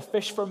 They were going to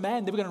fish for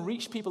men. They were going to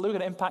reach people. They were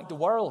going to impact the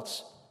world.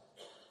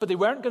 But they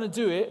weren't going to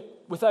do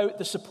it without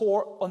the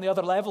support on the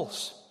other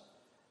levels.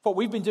 What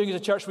we've been doing as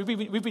a church,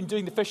 we've been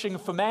doing the fishing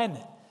for men,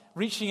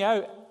 reaching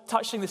out,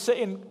 touching the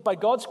city, and by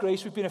God's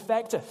grace, we've been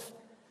effective.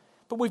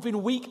 But we've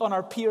been weak on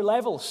our peer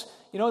levels.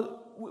 You know,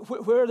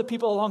 where are the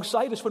people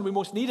alongside us when we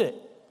most need it?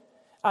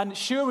 And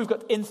sure, we've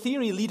got, in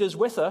theory, leaders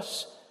with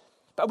us,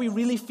 but are we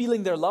really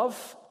feeling their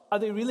love? Are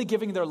they really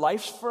giving their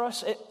lives for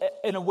us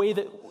in a way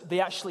that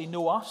they actually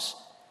know us?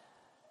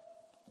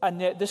 And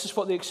yet, this is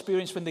what they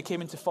experienced when they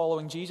came into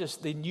following Jesus.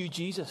 They knew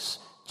Jesus.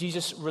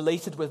 Jesus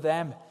related with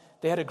them.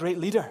 They had a great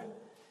leader.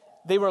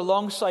 They were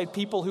alongside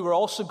people who were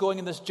also going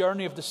in this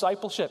journey of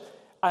discipleship.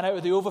 And out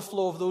of the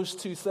overflow of those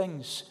 2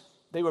 things,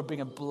 they were being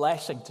a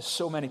blessing to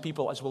so many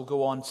people, as we'll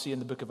go on to see in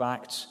the book of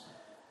Acts.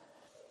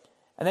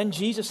 And then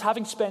Jesus,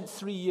 having spent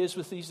 3 years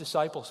with these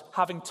disciples,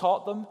 having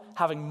taught them,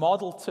 having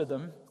modeled to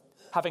them,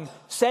 having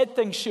said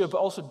things, sure, but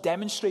also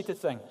demonstrated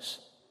things,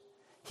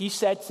 he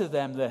said to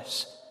them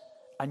this,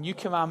 "A new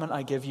commandment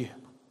I give you.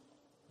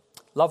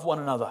 Love one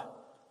another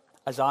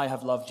as I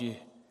have loved you.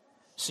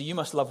 So you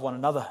must love one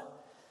another.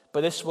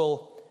 But this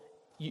will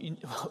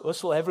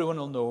everyone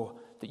will know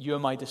that you are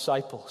my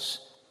disciples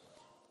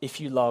if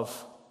you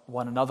love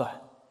one another."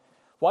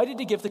 Why did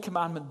he give the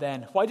commandment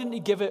then? Why didn't he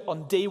give it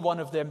on day 1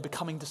 of them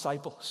becoming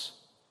disciples?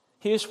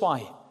 Here's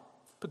why.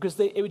 Because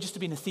it would just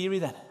have been a theory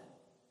then.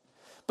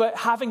 But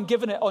having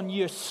given it on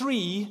year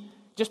 3,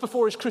 just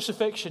before his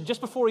crucifixion,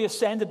 just before he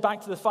ascended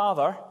back to the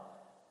Father,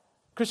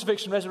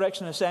 crucifixion,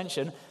 resurrection, and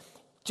ascension,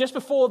 just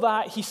before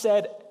that, he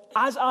said,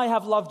 "As I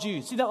have loved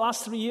you." See that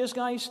last 3 years,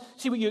 guys?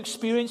 See what you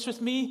experienced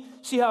with me?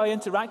 See how I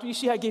interact with you?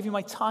 See how I gave you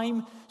my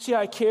time? See how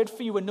I cared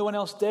for you when no one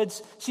else did?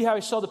 See how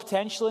I saw the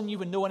potential in you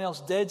when no one else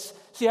did?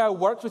 See how I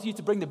worked with you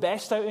to bring the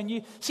best out in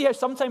you? See how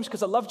sometimes,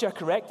 because I loved you, I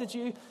corrected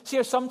you? See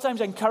how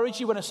sometimes I encouraged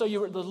you when I saw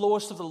you were at the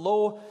lowest of the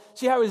low?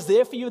 See how I was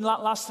there for you in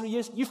that last 3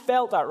 years? You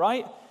felt that,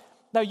 right?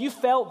 Now, you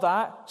felt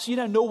that, so you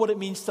now know what it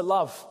means to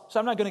love. So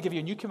I'm not going to give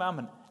you a new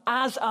commandment.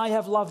 As I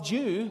have loved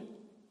you,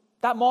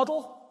 that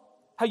model,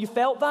 how you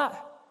felt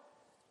that,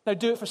 now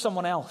do it for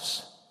someone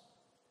else.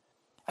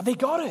 And they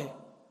got it.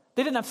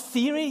 They didn't have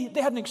theory.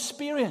 They had an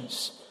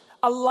experience,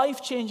 a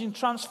life-changing,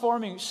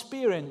 transforming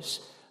experience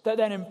that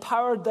then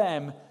empowered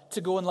them to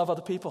go and love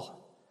other people.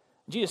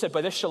 Jesus said,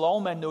 by this shall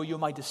all men know you are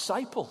my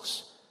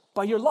disciples,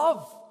 by your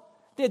love.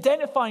 The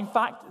identifying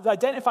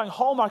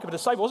hallmark of a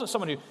disciple wasn't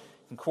someone who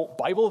can quote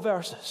Bible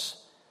verses.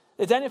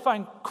 The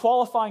identifying,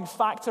 qualifying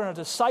factor in a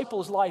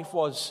disciple's life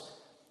was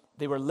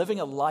they were living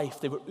a life.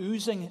 They were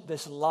oozing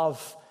this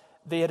love.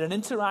 They had an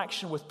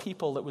interaction with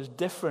people that was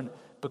different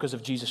because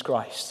of Jesus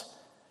Christ.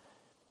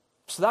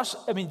 So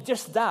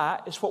just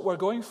that is what we're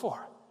going for.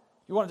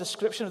 You want a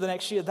description of the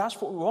next year?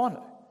 That's what we want.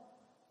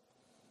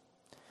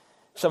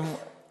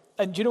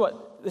 And you know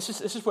what? This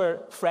is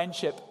where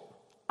friendship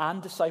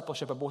and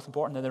discipleship are both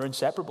important, and they're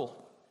inseparable.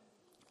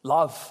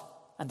 Love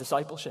and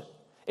discipleship.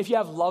 If you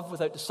have love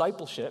without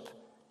discipleship,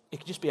 it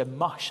could just be a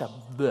mush, a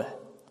bleh.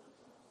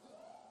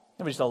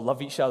 Everybody still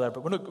love each other,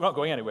 but we're not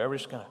going anywhere. We're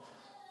just kind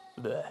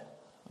of bleh,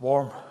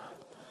 warm.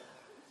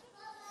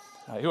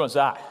 Who wants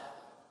that?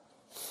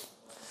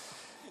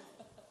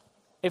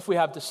 If we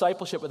have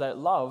discipleship without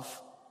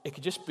love, it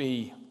could just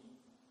be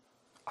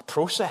a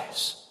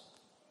process,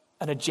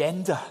 an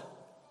agenda.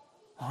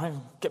 All right,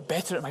 get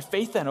better at my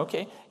faith then,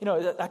 okay? You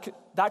know,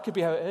 that could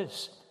be how it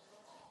is.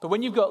 But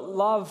when you've got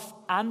love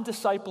and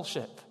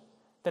discipleship,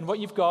 then what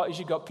you've got is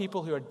you've got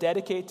people who are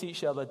dedicated to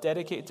each other,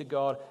 dedicated to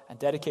God, and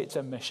dedicated to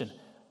a mission.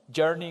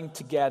 Journeying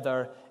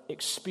together,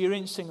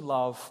 experiencing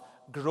love,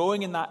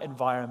 growing in that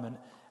environment,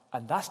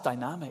 and that's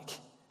dynamic.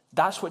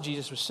 That's what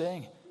Jesus was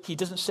saying. He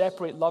doesn't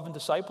separate love and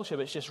discipleship,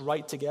 it's just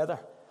right together.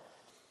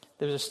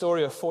 There was a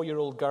story of a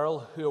 4-year-old girl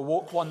who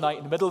awoke one night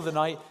in the middle of the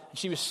night, and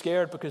she was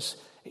scared because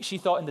she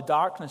thought in the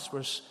darkness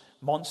was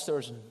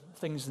monsters and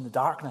things in the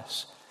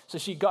darkness. So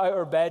she got out of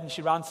her bed and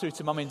she ran through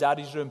to Mummy and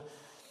Daddy's room,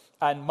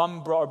 and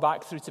Mum brought her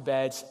back through to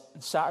bed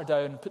and sat her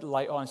down and put the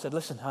light on and said,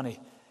 listen, honey,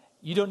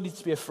 you don't need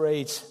to be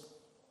afraid.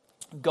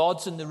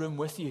 God's in the room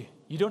with you.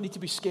 You don't need to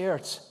be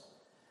scared.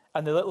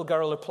 And the little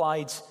girl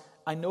replied,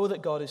 I know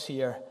that God is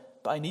here,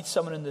 but I need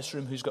someone in this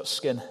room who's got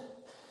skin.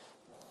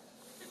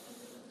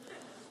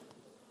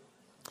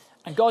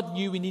 And God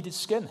knew we needed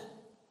skin.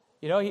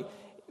 You know,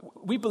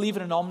 we believe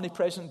in an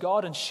omnipresent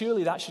God, and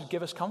surely that should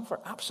give us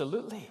comfort.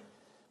 Absolutely.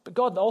 But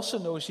God also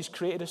knows He's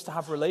created us to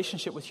have a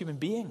relationship with human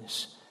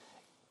beings.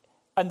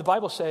 And the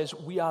Bible says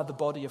we are the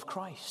body of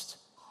Christ.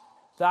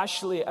 That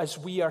actually, as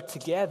we are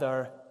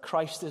together,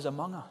 Christ is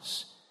among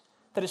us.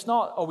 That it's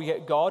not, we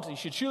get God, you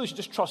should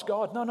just trust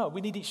God. No,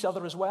 we need each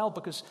other as well,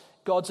 because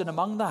God's in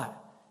among that.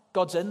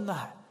 God's in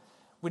that.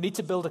 We need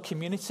to build a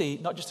community,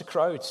 not just a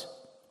crowd.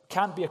 We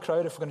can't be a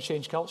crowd if we're going to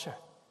change culture.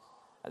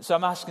 So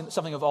I'm asking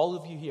something of all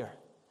of you here,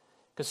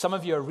 because some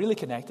of you are really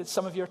connected,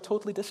 some of you are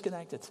totally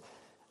disconnected.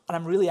 And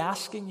I'm really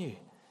asking you,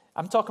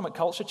 I'm talking about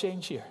culture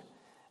change here.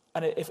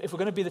 And if we're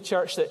going to be the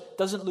church that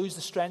doesn't lose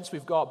the strengths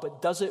we've got,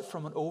 but does it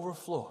from an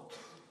overflow,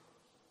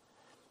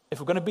 if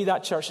we're going to be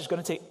that church, it's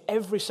going to take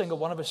every single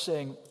one of us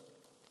saying,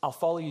 I'll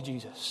follow you,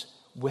 Jesus,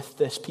 with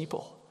this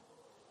people.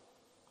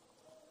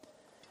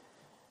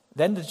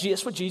 Then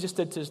that's what Jesus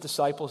did to his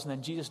disciples, and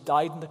then Jesus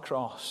died on the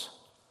cross.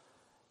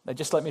 Now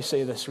just let me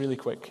say this really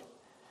quick.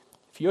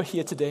 If you're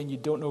here today and you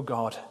don't know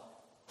God,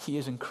 He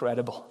is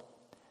incredible.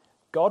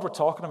 God we're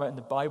talking about in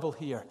the Bible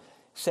here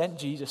sent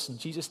Jesus, and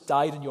Jesus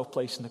died in your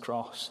place on the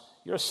cross.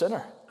 You're a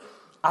sinner,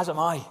 as am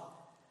I.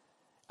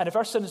 And if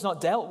our sin is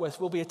not dealt with,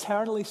 we'll be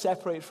eternally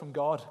separated from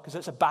God, because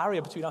it's a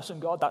barrier between us and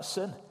God, that's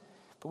sin.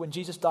 But when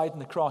Jesus died on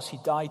the cross, He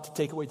died to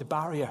take away the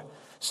barrier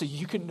so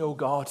you can know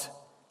God.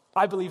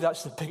 I believe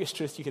that's the biggest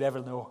truth you could ever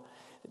know.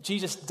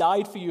 Jesus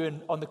died for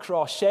you on the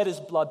cross, shed His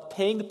blood,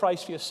 paying the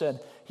price for your sin.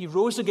 He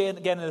rose again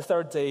on the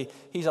third day.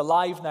 He's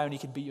alive now, and He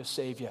can be your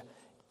Savior.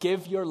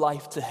 Give your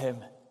life to Him.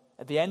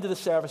 At the end of the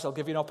service, I'll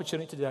give you an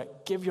opportunity to do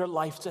that. Give your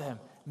life to Him.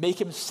 Make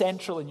Him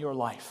central in your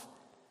life.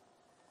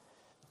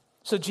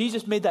 So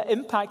Jesus made that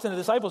impact on the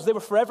disciples. They were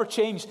forever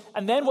changed.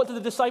 And then what did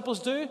the disciples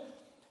do?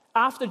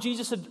 After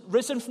Jesus had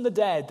risen from the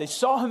dead, they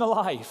saw Him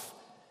alive.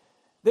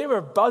 They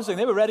were buzzing.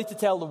 They were ready to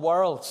tell the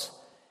world.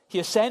 He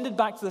ascended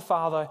back to the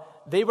Father.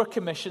 They were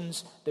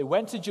commissioned. They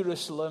went to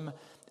Jerusalem.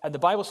 And the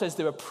Bible says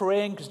they were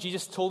praying because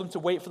Jesus told them to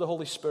wait for the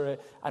Holy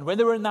Spirit. And when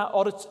they were in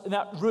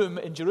that room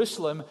in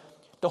Jerusalem,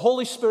 the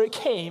Holy Spirit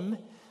came.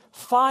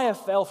 Fire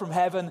fell from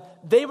heaven.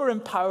 They were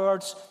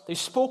empowered. They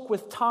spoke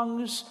with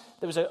tongues.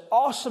 There was an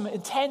awesome,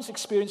 intense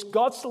experience.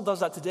 God still does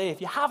that today. If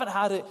you haven't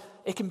had it,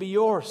 it can be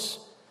yours.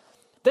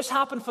 This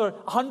happened for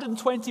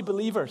 120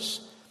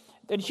 believers.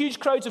 And huge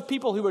crowds of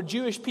people who were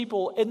Jewish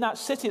people in that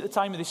city at the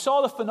time, and they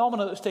saw the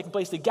phenomenon that was taking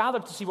place. They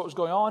gathered to see what was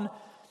going on.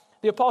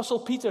 The Apostle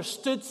Peter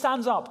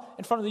stands up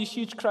in front of these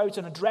huge crowds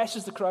and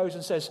addresses the crowds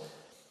and says,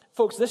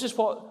 folks, this is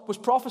what was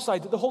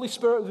prophesied, that the Holy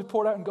Spirit would be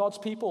poured out on God's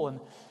people.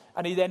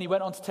 And he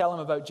went on to tell them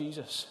about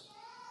Jesus.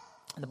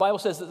 And the Bible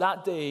says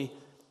that day,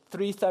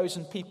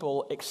 3,000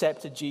 people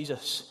accepted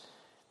Jesus.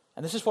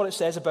 And this is what it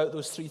says about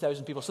those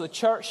 3,000 people. So the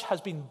church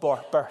has been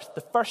birthed.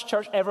 The first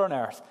church ever on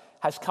earth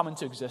has come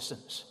into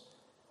existence.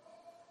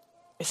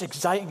 It's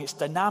exciting. It's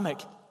dynamic.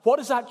 What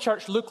does that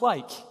church look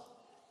like?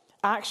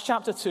 Acts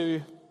chapter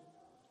 2,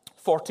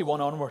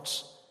 41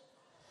 onwards.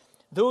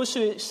 Those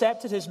who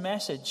accepted his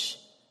message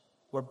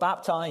were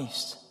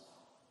baptized.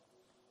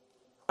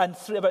 And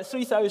about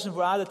 3,000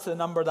 were added to the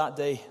number that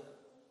day.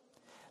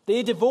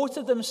 They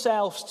devoted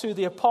themselves to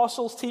the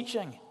apostles'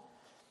 teaching,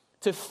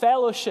 to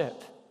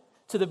fellowship,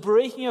 to the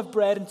breaking of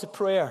bread and to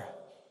prayer.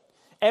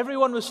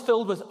 Everyone was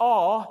filled with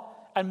awe,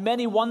 and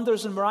many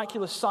wonders and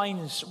miraculous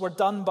signs were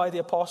done by the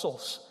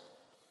apostles.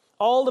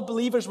 All the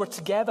believers were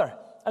together,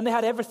 and they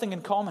had everything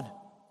in common.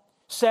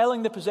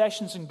 Selling the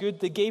possessions and good,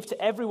 they gave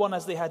to everyone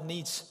as they had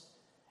needs.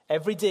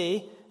 Every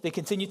day, they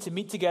continued to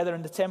meet together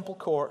in the temple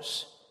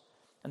courts,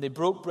 and they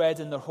broke bread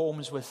in their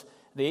homes.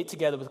 They ate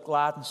together with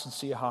glad and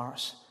sincere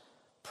hearts,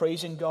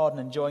 praising God and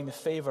enjoying the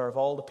favor of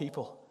all the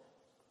people.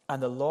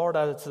 And the Lord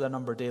added to their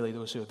number daily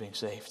those who were being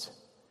saved.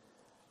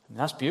 And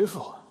that's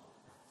beautiful.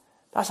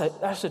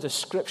 That's a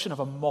description of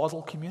a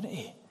model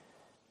community.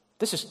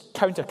 This is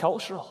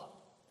countercultural.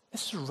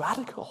 This is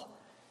radical.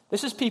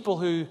 This is people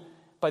who,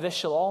 by this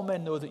shall all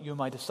men know that you are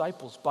my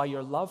disciples, by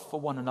your love for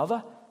one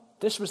another.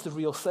 This was the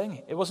real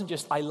thing. It wasn't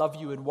just, I love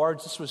you in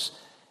words. This was,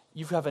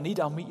 you have a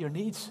need, I'll meet your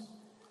needs.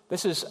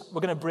 This is,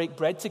 we're going to break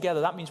bread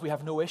together. That means we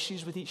have no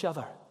issues with each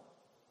other.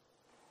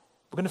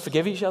 We're going to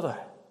forgive each other.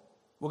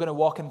 We're going to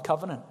walk in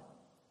covenant.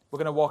 We're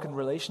going to walk in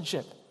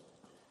relationship.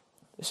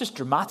 This is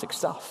dramatic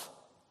stuff.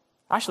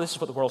 Actually, this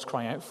is what the world's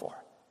crying out for.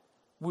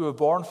 We were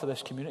born for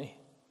this community.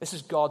 This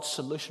is God's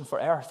solution for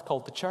earth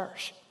called the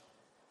church.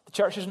 The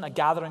church isn't a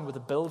gathering with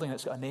a building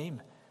that's got a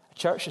name. A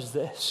church is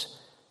this.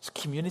 It's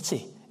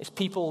community. It's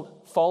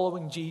people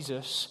following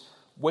Jesus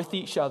with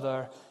each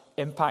other,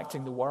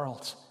 impacting the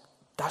world.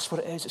 That's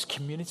what it is. It's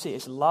community.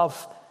 It's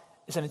love.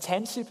 There's an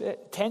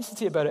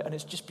intensity about it, and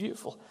it's just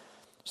beautiful.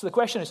 So the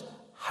question is,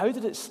 how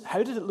did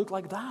it look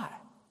like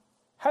that?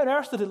 How on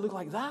earth did it look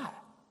like that?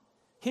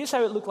 Here's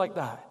how it looked like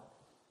that.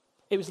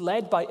 It was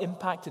led by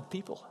impacted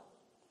people.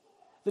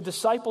 The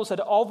disciples had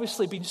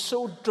obviously been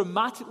so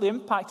dramatically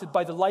impacted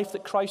by the life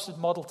that Christ had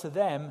modeled to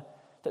them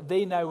that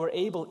they now were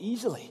able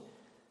easily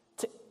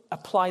to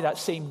apply that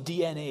same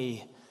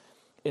DNA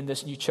in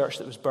this new church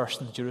that was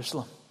birthed in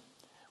Jerusalem.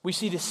 We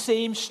see the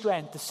same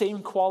strength, the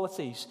same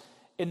qualities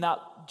in that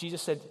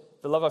Jesus said,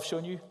 the love I've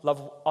shown you,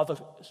 love other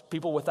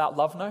people with that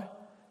love now.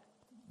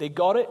 They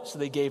got it, so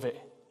they gave it.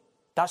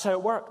 That's how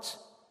it worked.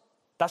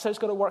 That's how it's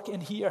got to work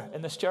in here,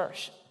 in this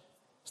church.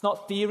 It's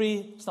not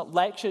theory, it's not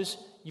lectures.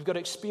 You've got to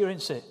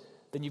experience it,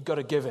 then you've got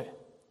to give it.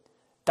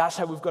 That's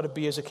how we've got to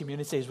be as a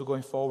community as we're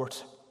going forward.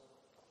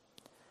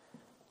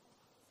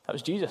 That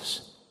was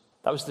Jesus.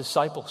 That was the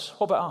disciples.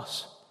 What about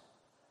us?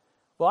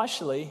 Well,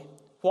 actually,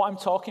 what I'm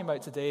talking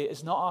about today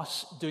is not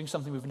us doing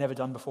something we've never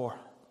done before.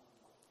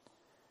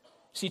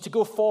 See, to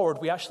go forward,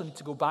 we actually need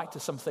to go back to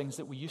some things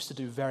that we used to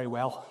do very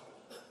well.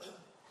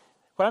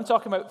 When I'm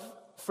talking about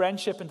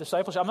friendship and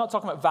discipleship, I'm not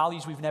talking about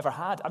values we've never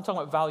had. I'm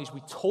talking about values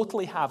we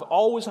totally have,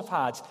 always have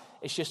had.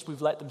 It's just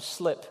we've let them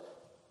slip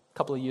a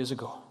couple of years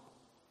ago.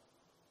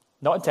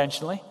 Not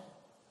intentionally.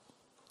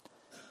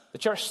 The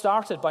church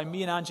started by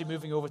me and Angie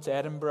moving over to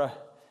Edinburgh.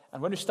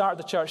 And when we started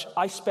the church,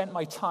 I spent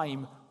my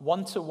time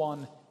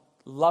one-to-one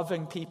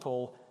loving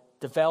people,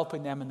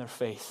 developing them in their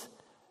faith.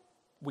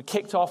 We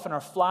kicked off in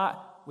our flat.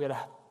 We had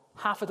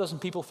half a dozen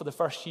people for the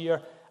first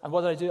year. And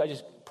what did I do? I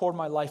just poured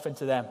my life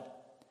into them.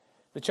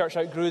 The church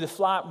outgrew the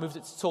flat, moved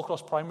it to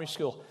Tollcross Primary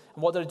School.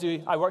 And what did I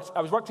do? I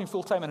was working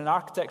full-time in an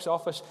architect's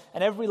office,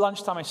 and every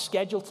lunchtime I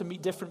scheduled to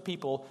meet different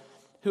people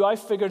who I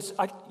figured,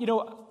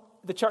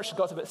 the church had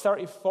got to about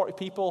 30, 40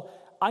 people.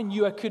 I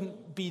knew I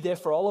couldn't be there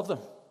for all of them.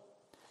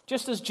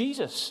 Just as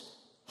Jesus,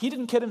 he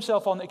didn't kid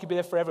himself on that he could be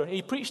there for everyone.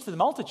 He preached to the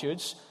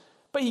multitudes,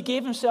 but he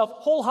gave himself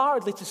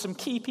wholeheartedly to some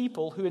key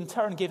people who in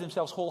turn gave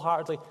themselves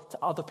wholeheartedly to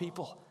other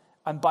people.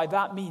 And by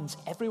that means,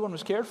 everyone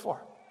was cared for.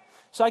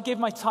 So I gave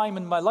my time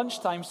and my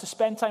lunch times to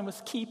spend time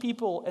with key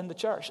people in the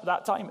church at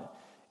that time,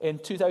 in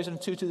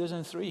 2002,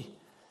 2003.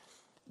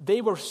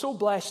 They were so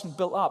blessed and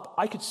built up,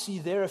 I could see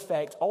their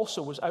effect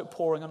also was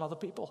outpouring on other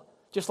people.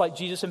 Just like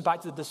Jesus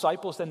impacted the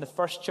disciples, then the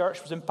first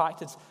church was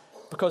impacted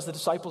because the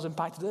disciples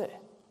impacted it.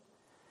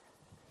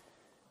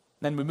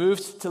 Then we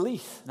moved to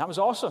Leith, and that was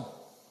awesome.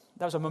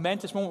 That was a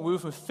momentous moment. We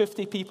moved with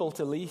 50 people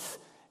to Leith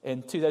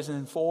in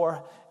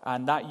 2004,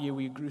 and that year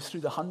we grew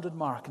through the 100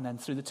 mark, and then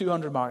through the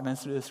 200 mark, and then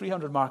through the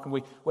 300 mark, and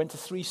we went to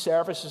 3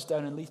 services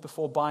down in Leith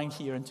before buying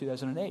here in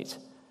 2008.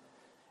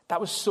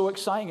 That was so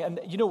exciting, and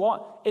you know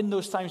what? In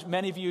those times,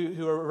 many of you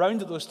who were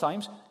around at those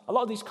times, a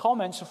lot of these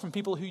comments are from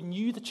people who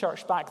knew the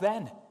church back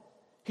then,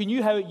 who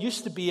knew how it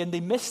used to be, and they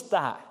missed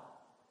that.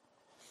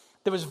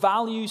 There was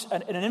values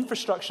and an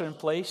infrastructure in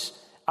place.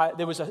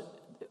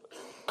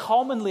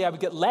 Commonly I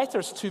would get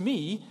letters to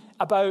me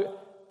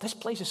about, this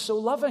place is so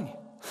loving.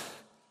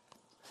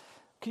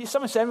 Can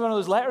someone send me one of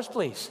those letters,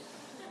 please?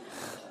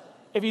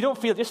 If you don't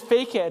feel it, just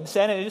fake it and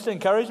send it just to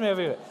encourage me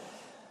about it.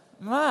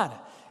 Man,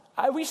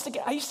 I used to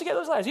get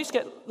those letters. I used to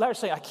get letters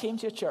saying, I came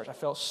to your church, I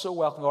felt so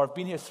welcome, or I've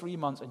been here 3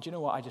 months, and do you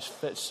know what, I just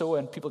fit so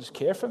in, people just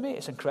care for me,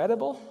 it's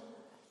incredible.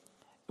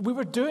 We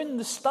were doing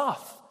the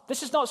stuff.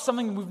 This is not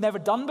something we've never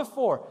done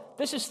before.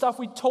 This is stuff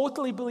we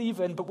totally believe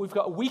in, but we've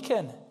got to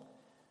weaken.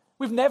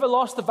 We've never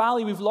lost the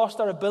valley. We've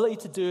lost our ability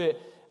to do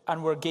it,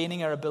 and we're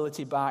gaining our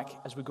ability back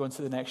as we go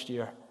into the next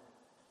year.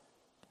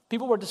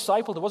 People were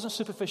discipled. It wasn't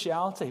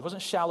superficiality. It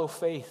wasn't shallow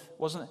faith. It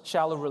wasn't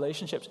shallow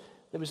relationships.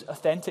 It was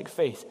authentic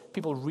faith.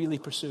 People really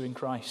pursuing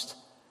Christ.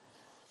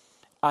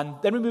 And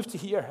then we moved to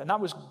here, and that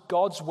was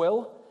God's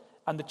will,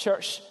 and the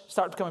church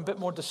started becoming a bit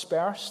more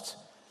dispersed.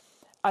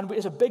 And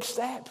it's a big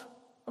step.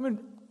 I mean,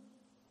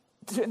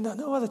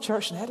 no other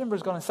church in Edinburgh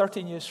has gone in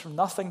 13 years from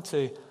nothing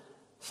to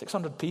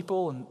 600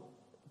 people and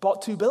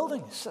bought 2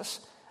 buildings.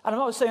 And I'm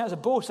not saying that as a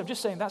boast. I'm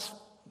just saying that's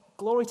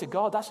glory to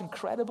God. That's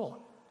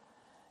incredible.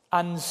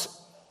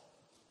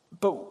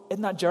 But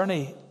in that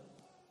journey,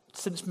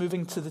 since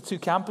moving to the 2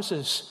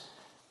 campuses,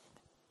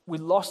 we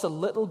lost a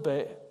little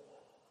bit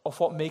of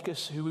what makes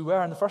us who we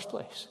were in the first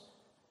place.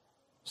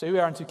 So here we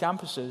are in 2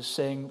 campuses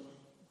saying,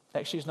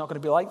 next year's not going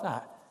to be like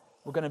that.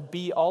 We're going to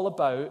be all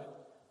about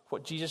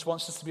what Jesus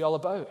wants us to be all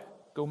about.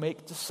 Go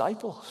make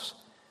disciples.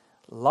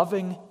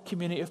 Loving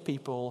community of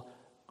people,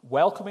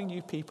 welcoming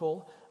new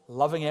people,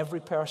 loving every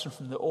person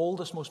from the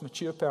oldest, most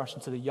mature person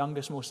to the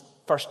youngest, most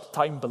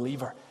first-time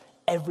believer.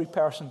 Every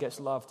person gets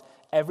loved.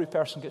 Every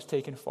person gets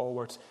taken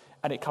forward.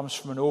 And it comes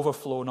from an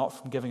overflow, not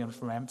from giving and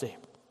from empty.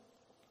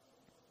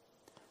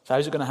 So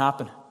how's it going to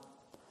happen?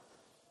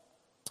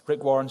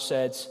 Rick Warren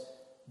said,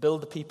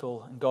 build the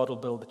people and God will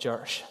build the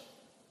church.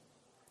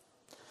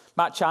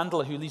 Matt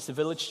Chandler, who leads the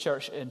Village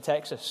Church in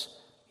Texas,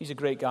 he's a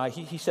great guy.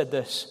 He said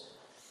this.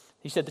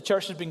 He said, the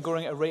church has been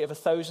growing at a rate of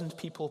 1,000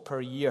 people per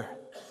year.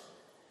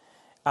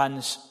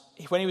 And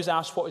when he was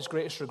asked what his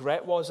greatest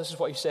regret was, this is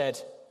what he said,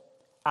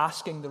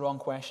 asking the wrong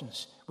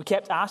questions. We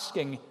kept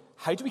asking,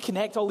 how do we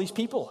connect all these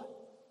people?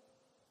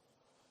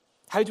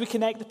 How do we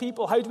connect the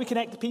people? How do we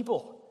connect the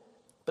people?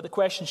 But the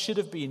question should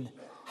have been,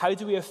 how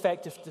do we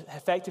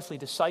effectively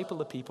disciple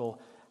the people?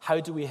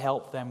 How do we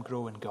help them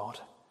grow in God?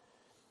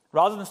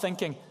 Rather than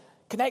thinking,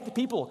 connect the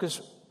people,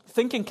 because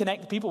thinking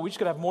connect the people, we just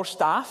got to have more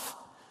staff,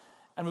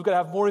 and we've got to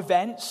have more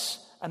events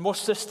and more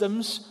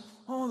systems.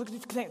 Oh,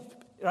 look, connect,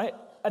 right?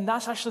 And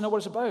that's actually not what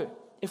it's about.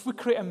 If we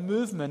create a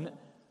movement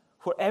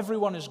where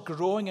everyone is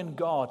growing in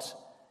God,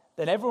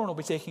 then everyone will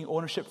be taking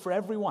ownership for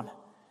everyone.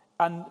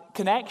 And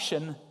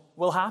connection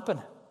will happen.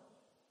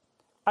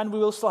 And we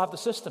will still have the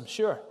system,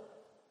 sure.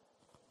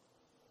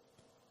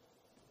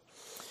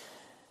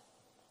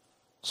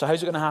 So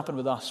how's it going to happen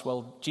with us?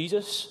 Well,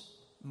 Jesus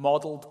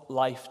modeled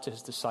life to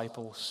his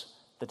disciples.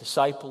 The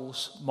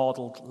disciples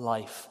modeled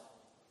life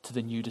to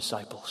the new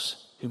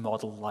disciples, who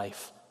modeled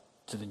life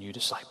to the new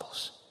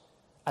disciples.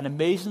 And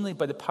amazingly,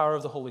 by the power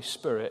of the Holy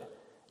Spirit,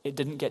 it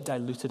didn't get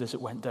diluted as it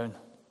went down.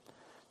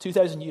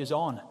 2,000 years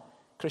on,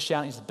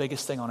 Christianity is the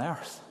biggest thing on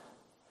earth.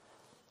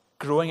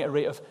 Growing at a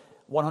rate of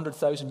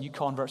 100,000 new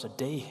converts a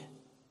day.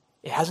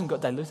 It hasn't got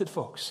diluted,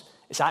 folks.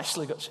 It's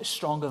actually got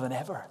stronger than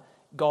ever.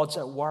 God's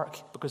at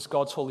work because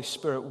God's Holy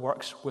Spirit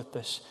works with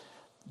this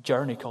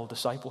journey called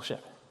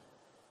discipleship.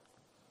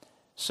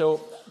 So,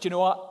 do you know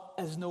what?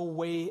 There's no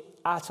way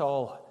at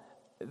all.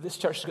 This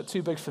church has got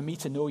too big for me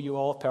to know you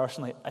all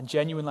personally, and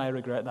genuinely I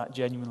regret that.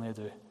 Genuinely I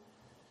do.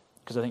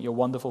 Because I think you're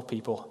wonderful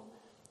people,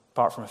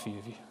 apart from a few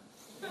of you.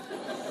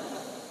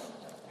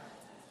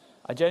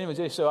 I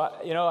genuinely do. So,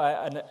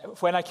 and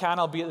when I can,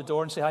 I'll be at the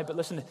door and say hi. But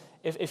listen,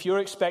 if you're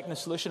expecting a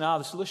solution,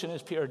 the solution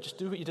is, Peter, just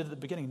do what you did at the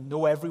beginning.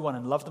 Know everyone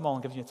and love them all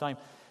and give you time.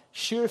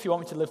 Sure, if you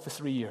want me to live for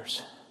 3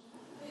 years.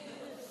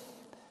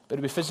 But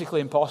it would be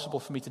physically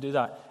impossible for me to do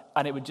that.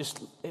 And it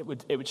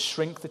would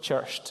shrink the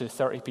church to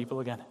 30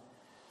 people again.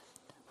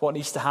 What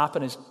needs to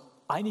happen is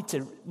I need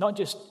to not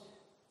just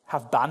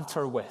have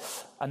banter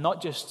with and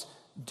not just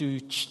do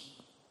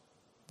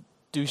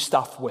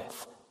stuff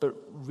with, but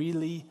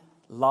really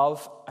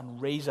love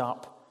and raise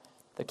up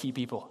the key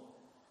people.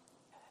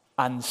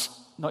 And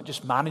not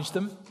just manage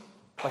them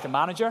like a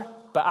manager,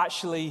 but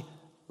actually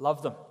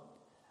love them,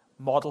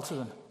 model to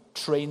them,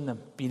 train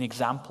them, be an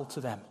example to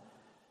them,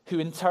 who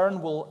in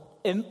turn will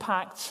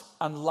impact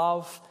and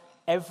love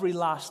every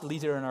last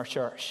leader in our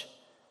church.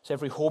 So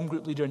every home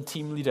group leader and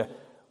team leader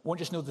won't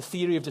just know the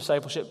theory of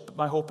discipleship, but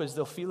my hope is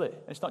they'll feel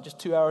it. It's not just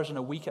 2 hours in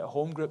a week at a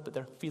home group, but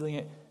they're feeling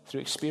it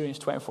through experience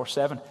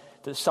 24/7.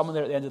 There's someone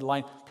there at the end of the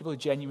line, people who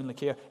genuinely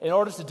care. In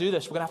order to do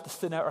this, we're going to have to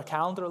thin out our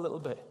calendar a little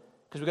bit,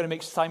 because we're going to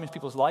make time in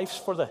people's lives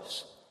for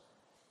this.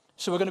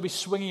 So we're going to be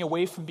swinging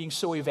away from being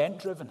so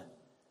event-driven.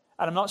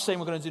 And I'm not saying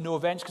we're going to do no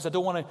events, because I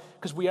don't want to,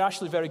 because we're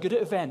actually very good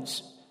at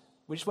events.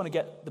 We just want to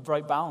get the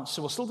right balance.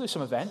 So we'll still do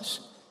some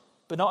events,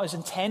 but not as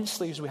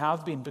intensely as we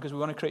have been, because we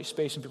want to create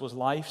space in people's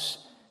lives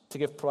to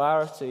give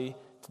priority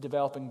to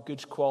developing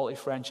good quality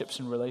friendships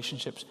and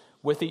relationships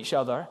with each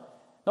other.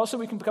 Not so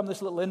we can become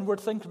this little inward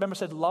thing. Remember I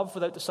said love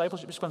without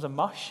discipleship just becomes a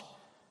mush.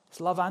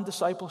 It's love and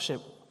discipleship.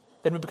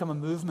 Then we become a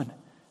movement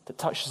that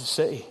touches the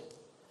city.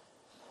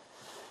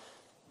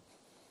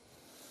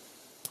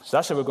 So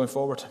that's how we're going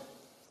forward.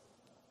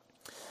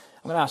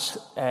 I'm going to ask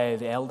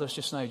the elders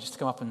just now just to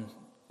come up, and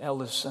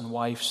elders and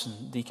wives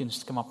and deacons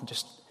to come up and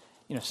just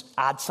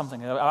add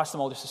something. I'll ask them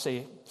all just to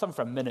say something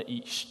for a minute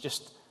each.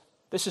 Just,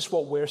 this is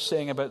what we're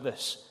saying about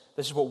this.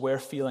 This is what we're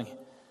feeling.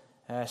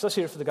 So let's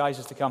hear it for the guys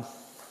as they come.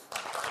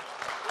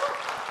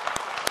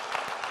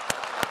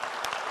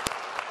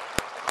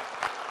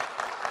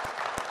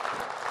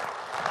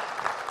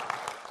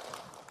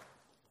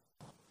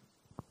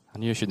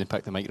 knew I shouldn't have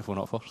picked the microphone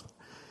up first.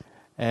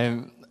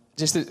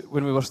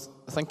 When we were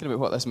thinking about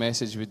what this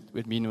message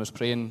would mean, I was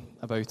praying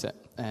about it.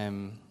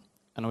 And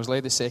I was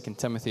led to 2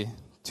 Timothy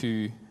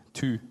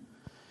 2:2.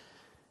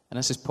 And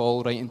this is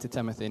Paul writing to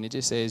Timothy, and he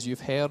just says,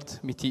 "You've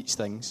heard me teach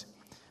things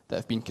that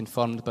have been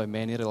confirmed by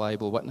many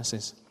reliable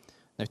witnesses.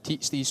 Now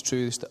teach these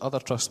truths to other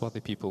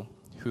trustworthy people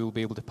who will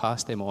be able to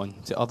pass them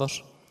on to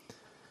others."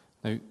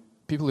 Now,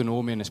 people who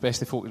know me, and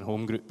especially folk in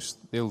home groups,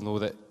 they'll know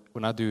that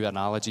when I do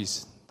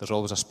analogies, there's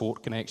always a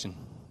sport connection.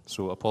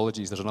 So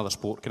apologies, there's another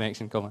sport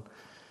connection coming.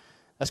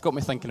 This got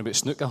me thinking about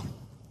snooker.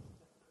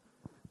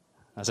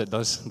 As it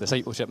does,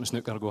 discipleship and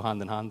snooker go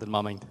hand in hand in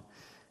my mind.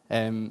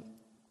 And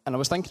I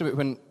was thinking about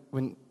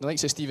when the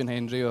likes of Stephen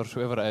Hendry or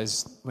whoever it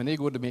is, when they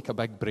go to make a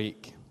big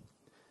break,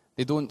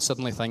 they don't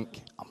suddenly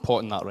think, "I'm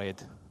potting that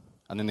red."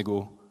 And then they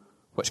go,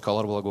 "Which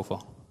colour will I go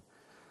for?"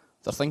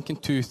 They're thinking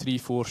 2, 3,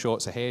 4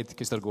 shots ahead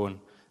because they're going,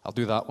 "I'll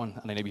do that one,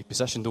 and then I'll be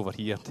positioned over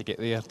here to get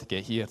there, to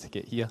get here, to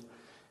get here."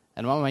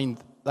 In my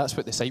mind, that's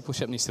what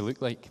discipleship needs to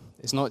look like.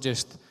 It's not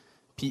just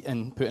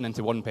putting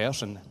into one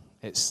person,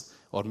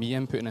 or me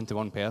inputting into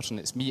one person.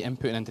 It's me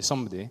inputting into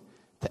somebody,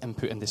 to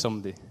input into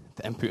somebody,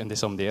 to input into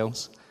somebody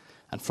else.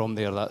 And from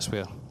there, that's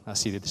where I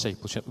see the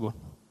discipleship going.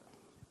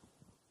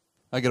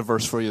 I got a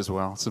verse for you as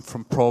well. It's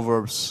from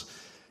Proverbs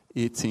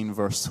 18,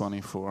 verse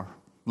 24.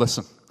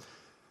 Listen.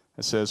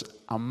 It says,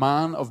 "A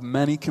man of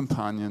many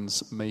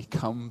companions may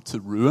come to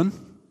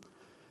ruin,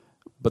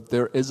 but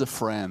there is a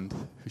friend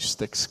who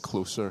sticks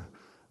closer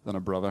than a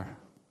brother."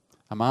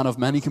 A man of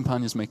many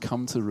companions may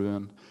come to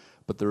ruin,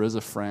 but there is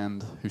a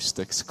friend who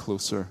sticks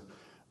closer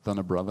than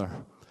a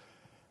brother.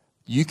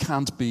 You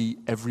can't be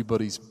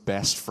everybody's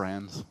best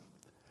friend.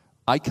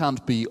 I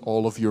can't be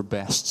all of your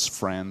best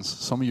friends.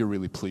 Some of you are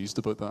really pleased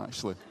about that,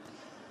 actually.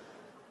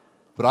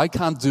 But I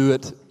can't do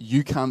it,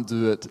 you can't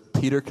do it,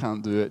 Peter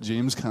can't do it,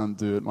 James can't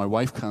do it, my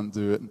wife can't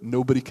do it.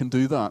 Nobody can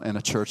do that in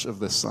a church of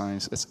this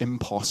size. It's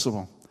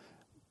impossible.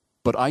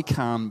 But I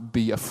can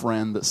be a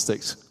friend that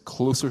sticks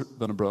closer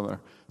than a brother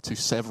to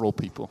several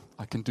people.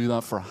 I can do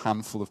that for a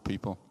handful of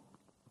people.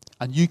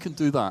 And you can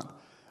do that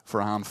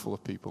for a handful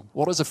of people.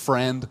 What is a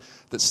friend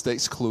that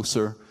sticks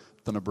closer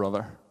than a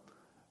brother?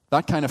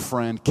 That kind of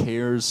friend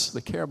cares.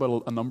 They care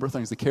about a number of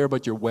things. They care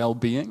about your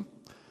well-being.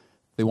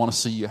 They want to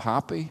see you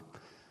happy.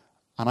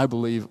 And I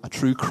believe a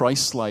true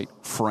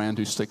Christ-like friend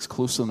who sticks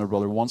closer than a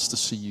brother wants to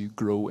see you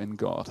grow in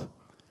God.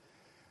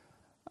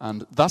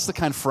 And that's the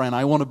kind of friend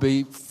I want to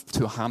be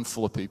to a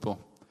handful of people.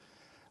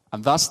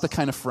 And that's the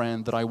kind of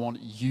friend that I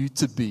want you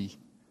to be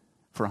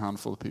for a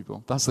handful of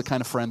people. That's the kind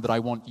of friend that I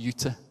want you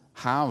to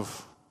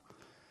have.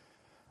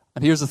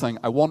 And here's the thing.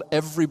 I want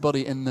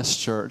everybody in this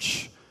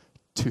church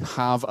to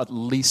have at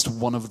least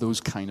one of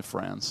those kind of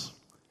friends.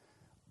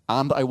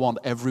 And I want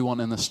everyone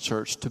in this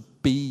church to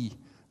be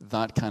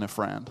that kind of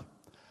friend.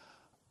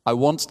 I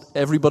want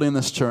everybody in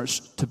this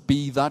church to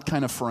be that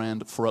kind of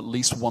friend for at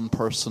least one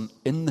person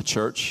in the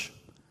church.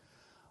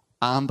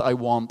 And I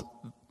want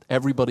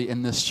everybody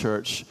in this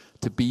church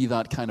to be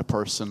that kind of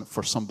person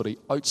for somebody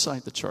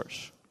outside the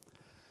church.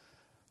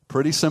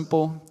 Pretty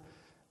simple,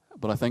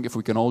 but I think if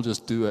we can all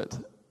just do it,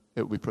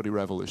 it will be pretty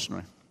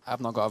revolutionary.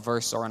 I've not got a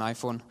verse or an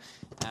iPhone.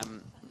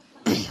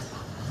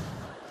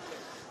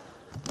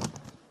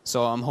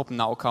 So I'm hoping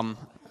that will come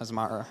as a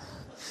matter.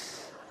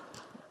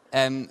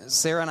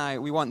 Sarah and I,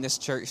 we want this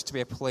church to be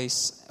a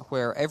place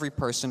where every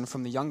person,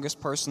 from the youngest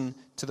person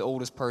to the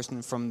oldest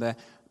person, from the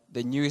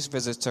newest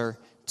visitor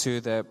to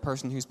the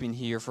person who's been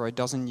here for a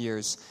dozen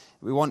years,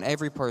 we want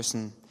every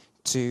person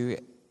to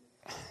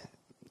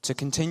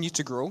continue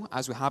to grow,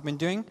 as we have been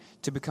doing,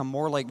 to become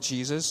more like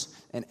Jesus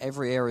in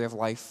every area of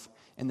life,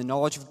 in the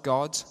knowledge of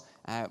God,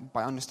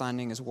 by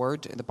understanding His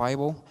Word, the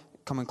Bible,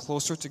 coming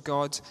closer to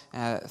God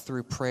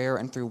through prayer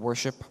and through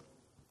worship,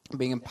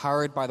 being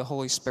empowered by the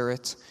Holy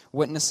Spirit,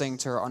 witnessing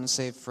to our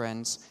unsaved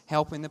friends,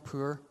 helping the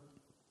poor,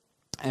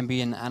 and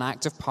being an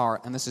active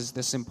part, and this is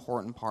this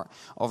important part,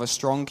 of a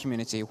strong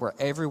community where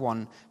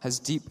everyone has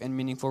deep and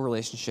meaningful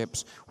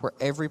relationships, where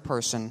every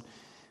person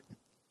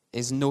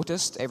is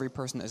noticed, every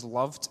person is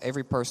loved,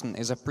 every person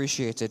is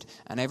appreciated,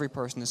 and every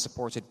person is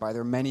supported by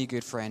their many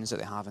good friends that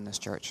they have in this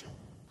church.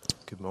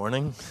 Good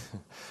morning.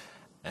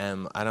 I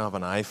don't have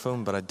an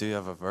iPhone, but I do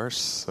have a verse.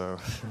 So,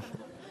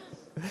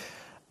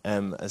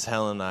 as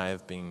Helen and I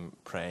have been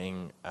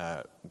praying,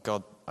 I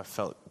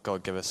felt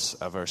God give us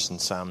a verse in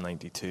Psalm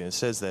 92. It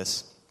says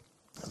this,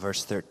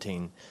 verse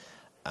 13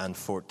 and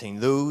 14: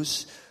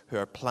 "Those who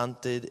are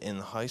planted in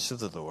the house of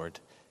the Lord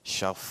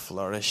shall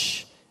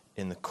flourish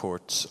in the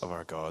courts of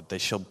our God. They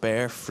shall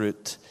bear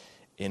fruit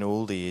in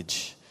old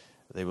age.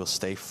 They will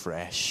stay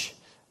fresh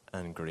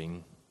and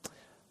green."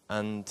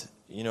 And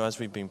you know, as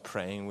we've been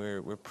praying,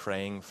 we're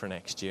praying for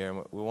next year.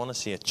 We want to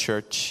see a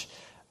church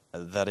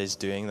that is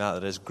doing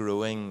that is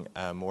growing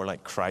more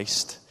like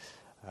Christ,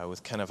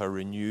 with kind of a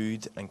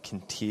renewed and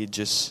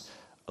contagious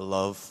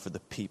love for the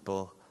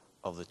people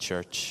of the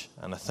church.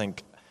 And I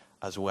think,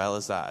 as well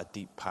as that, a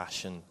deep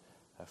passion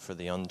for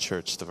the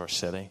unchurched of our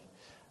city.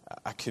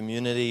 A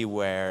community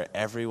where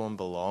everyone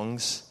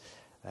belongs,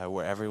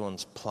 where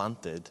everyone's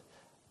planted,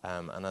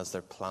 and as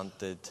they're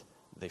planted,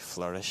 they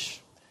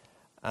flourish.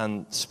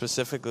 And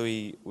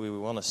specifically, we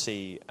want to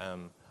see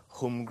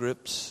home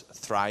groups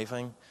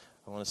thriving.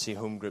 I want to see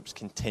home groups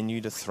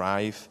continue to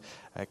thrive,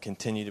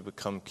 continue to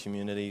become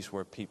communities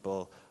where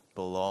people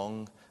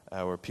belong,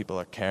 where people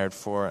are cared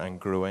for and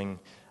growing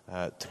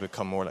to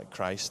become more like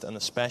Christ. And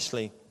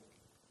especially,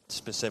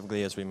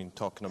 specifically, as we've been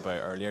talking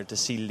about earlier, to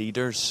see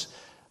leaders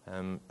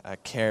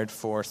cared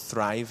for,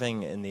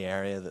 thriving in the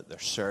area that they're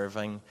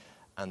serving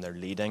and they're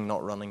leading,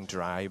 not running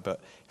dry,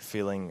 but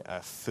feeling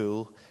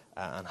full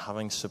and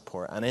having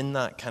support. And in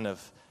that kind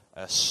of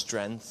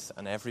strength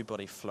and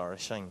everybody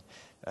flourishing,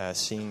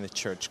 seeing the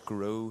church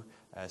grow,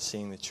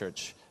 seeing the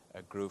church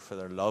grow for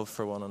their love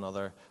for one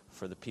another,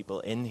 for the people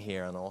in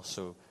here, and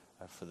also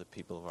for the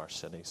people of our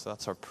city. So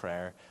that's our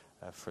prayer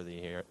for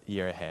the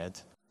year ahead.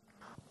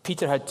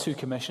 Peter had 2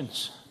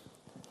 commissions.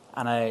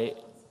 And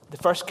the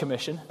first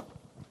commission,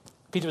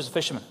 Peter was a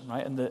fisherman,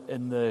 right?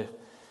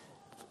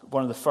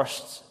 One of the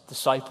first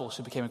disciples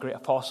who became a great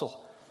apostle.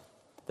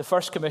 The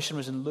first commission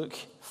was in Luke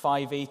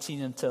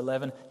 5:18 into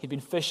 11. He'd been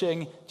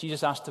fishing.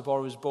 Jesus asked to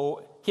borrow his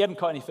boat. He hadn't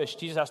caught any fish.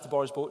 Jesus asked to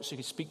borrow his boat so he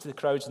could speak to the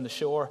crowds on the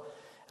shore.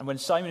 And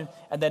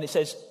then it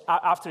says,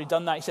 after he'd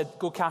done that, he said,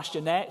 go cast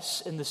your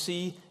nets in the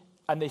sea.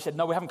 And they said,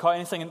 no, we haven't caught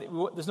anything. And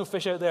there's no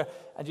fish out there.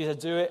 And Jesus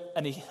said, do it.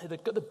 And he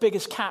got the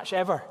biggest catch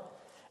ever. And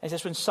he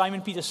says, when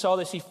Simon Peter saw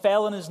this, he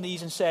fell on his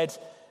knees and said,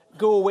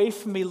 go away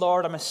from me,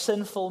 Lord, I'm a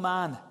sinful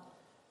man.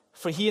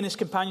 For he and his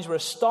companions were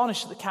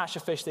astonished at the catch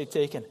of fish they'd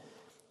taken.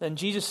 Then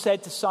Jesus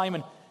said to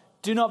Simon,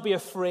 do not be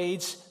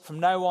afraid. From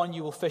now on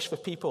you will fish for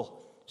people.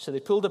 So they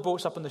pulled their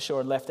boats up on the shore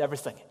and left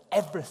everything,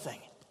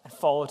 and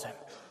followed him.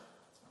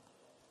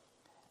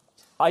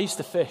 I used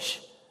to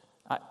fish.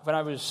 When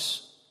I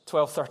was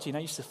 12, 13, I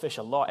used to fish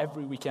a lot.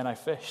 Every weekend I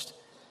fished.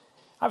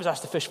 I was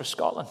asked to fish for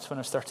Scotland when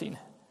I was 13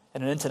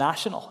 in an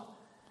international.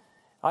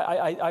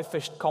 I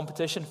fished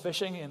competition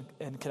fishing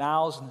in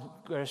canals and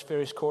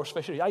various coarse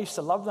fisheries. I used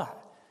to love that.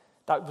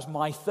 That was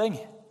my thing.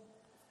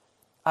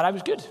 And I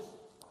was good.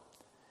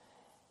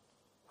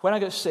 When I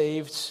got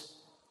saved,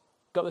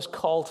 got this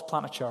call to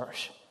plant a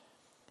church,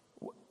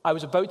 I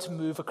was about to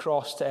move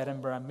across to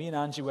Edinburgh, and me and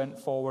Angie went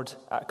forward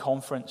at a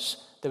conference.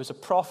 There was a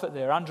prophet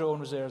there. Andrew Owen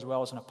was there as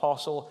well as an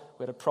apostle.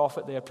 We had a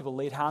prophet there. People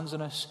laid hands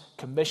on us,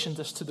 commissioned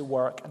us to the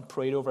work, and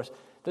prayed over us.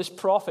 This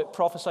prophet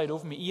prophesied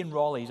over me. Ian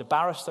Raleigh, he's a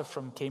barrister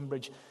from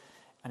Cambridge,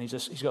 and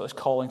he's got this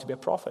calling to be a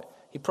prophet.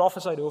 He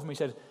prophesied over me. He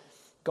said,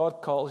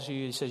 God calls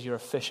you. He says, you're a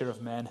fisher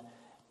of men.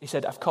 He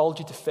said, I've called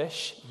you to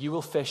fish. You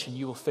will fish, and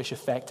you will fish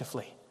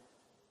effectively.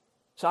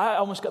 So I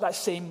almost got that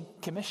same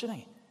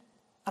commissioning.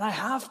 And I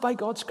have, by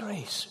God's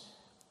grace.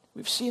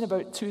 We've seen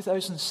about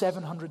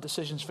 2,700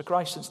 decisions for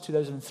Christ since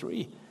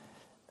 2003.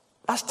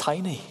 That's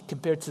tiny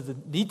compared to the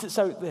need that's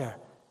out there.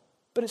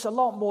 But it's a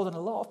lot more than a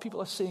lot of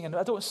people are seeing. And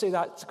I don't say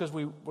that because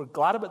we're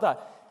glad about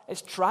that.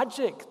 It's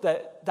tragic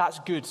that that's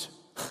good.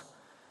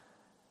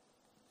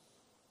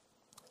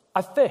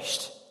 I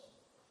fished.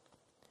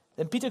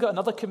 Then Peter got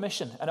another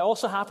commission. And it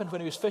also happened when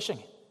he was fishing.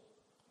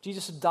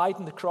 Jesus had died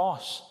on the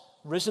cross,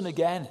 risen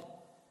again.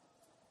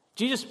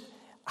 Jesus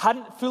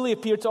hadn't fully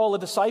appeared to all the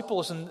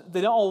disciples, and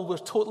they not all were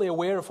totally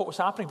aware of what was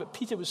happening, but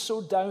Peter was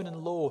so down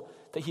and low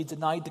that he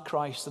denied the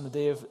Christ on the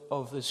day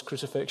of his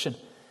crucifixion,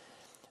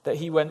 that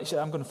he said,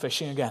 I'm going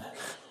fishing again.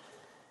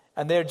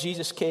 And there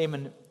Jesus came,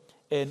 and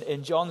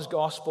in John's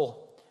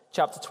Gospel,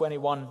 chapter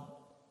 21,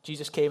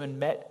 Jesus came and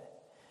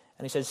met,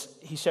 and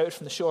he shouted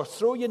from the shore,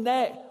 throw your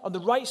net on the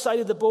right side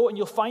of the boat and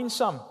you'll find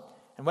some.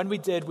 And when we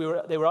did,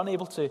 they were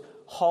unable to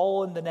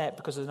haul in the net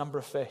because of the number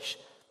of fish.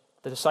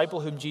 The disciple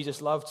whom Jesus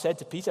loved said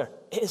to Peter,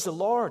 it is the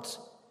Lord.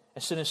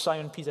 As soon as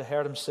Simon Peter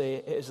heard him say,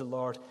 it is the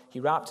Lord, he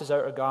wrapped his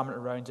outer garment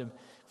around him,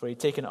 for he'd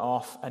taken it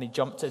off, and he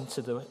jumped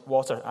into the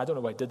water. I don't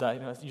know why I did that.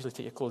 I usually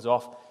take your clothes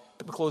off.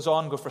 Put my clothes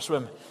on, go for a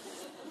swim.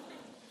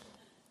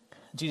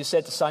 Jesus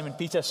said to Simon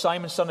Peter,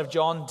 Simon, son of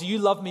John, do you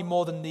love me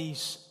more than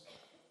these?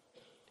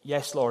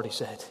 Yes, Lord, he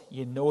said.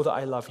 You know that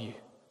I love you.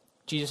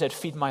 Jesus said,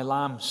 feed my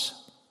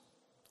lambs.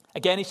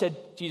 Again,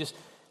 Jesus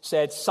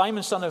said,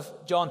 Simon, son of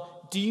John,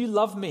 do you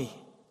love me?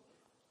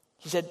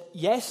 He said,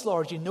 yes,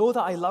 Lord, you know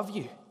that I love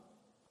you.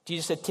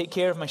 Jesus said, take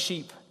care of my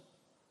sheep.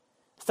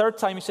 Third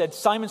time he said,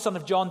 Simon, son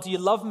of John, do you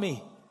love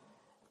me?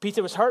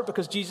 Peter was hurt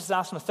because Jesus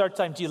asked him a third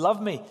time, do you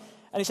love me?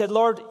 And he said,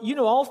 Lord, you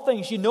know all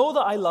things. You know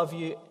that I love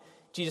you.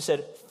 Jesus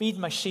said, feed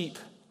my sheep.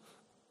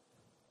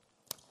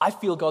 I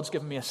feel God's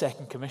given me a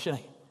second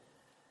commissioning.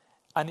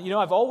 And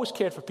I've always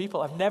cared for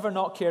people. I've never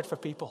not cared for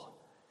people.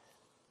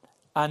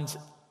 And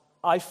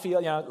I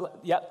feel,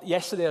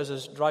 yesterday as I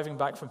was driving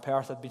back from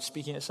Perth, I'd been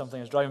speaking at something,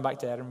 I was driving back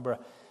to Edinburgh.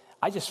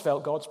 I just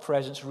felt God's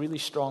presence really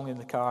strongly in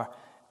the car.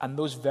 And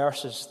those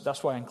verses,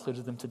 that's why I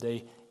included them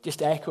today,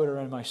 just echoed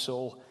around my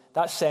soul.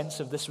 That sense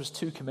of this was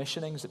 2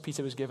 commissionings that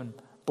Peter was given,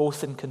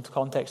 both in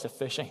context of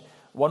fishing.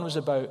 One was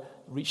about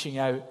reaching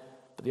out,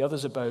 but the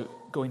other's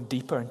about going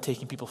deeper and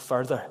taking people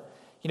further.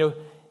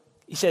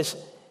 He says,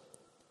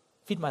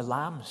 feed my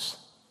lambs.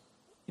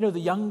 The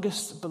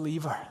youngest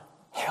believer,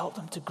 help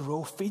them to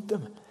grow, feed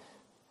them.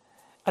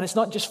 And it's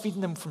not just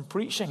feeding them from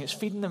preaching, it's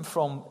feeding them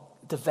from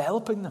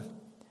developing them.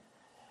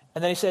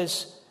 And then he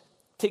says,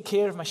 take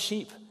care of my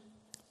sheep.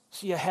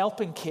 So you're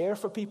helping care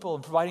for people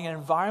and providing an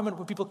environment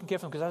where people can care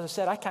for them. Because as I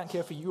said, I can't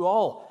care for you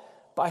all,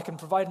 but I can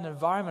provide an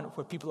environment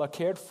where people are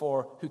cared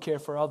for, who care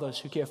for others,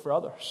 who care for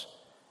others.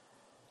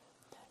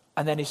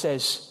 And then he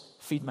says,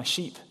 feed my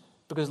sheep.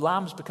 Because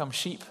lambs become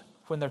sheep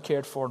when they're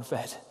cared for and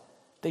fed.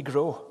 They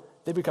grow.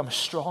 They become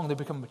strong. They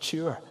become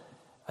mature.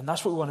 And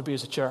that's what we want to be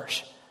as a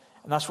church.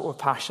 And that's what we're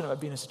passionate about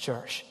being as a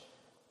church.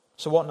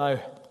 So what now?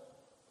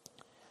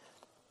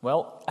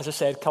 Well, as I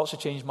said, culture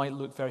change might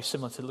look very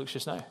similar to it looks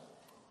just now.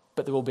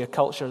 But there will be a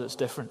culture that's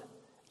different.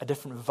 A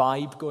different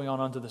vibe going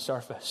on under the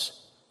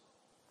surface.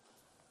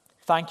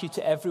 Thank you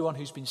to everyone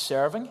who's been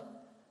serving.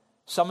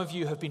 Some of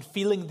you have been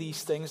feeling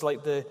these things,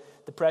 like the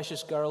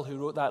precious girl who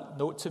wrote that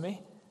note to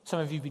me. Some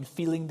of you have been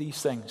feeling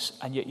these things,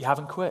 and yet you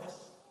haven't quit.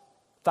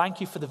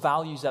 Thank you for the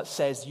values that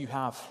says you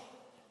have.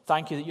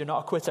 Thank you that you're not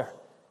a quitter.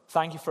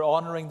 Thank you for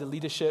honoring the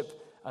leadership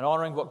and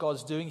honoring what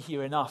God's doing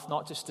here enough,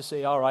 not just to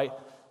say, all right,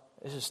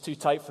 this is too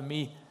tight for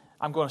me.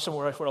 I'm going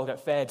somewhere where I'll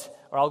get fed,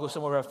 or I'll go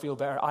somewhere where I feel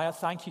better. I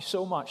thank you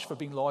so much for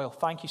being loyal.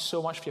 Thank you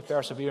so much for your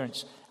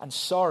perseverance. And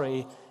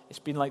sorry, it's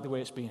been like the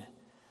way it's been.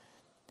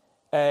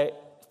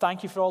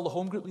 Thank you for all the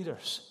home group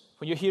leaders.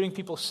 When you're hearing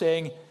people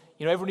saying,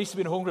 everyone needs to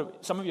be in a home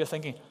group, some of you are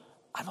thinking,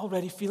 I'm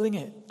already feeling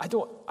it. I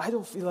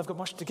don't feel I've got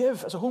much to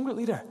give as a home group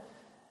leader.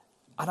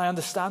 And I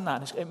understand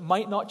that. It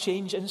might not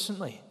change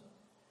instantly.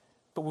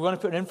 But we want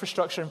to put an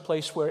infrastructure in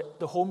place where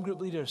the home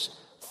group leaders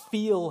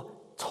feel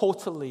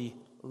totally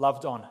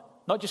loved on.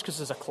 Not just because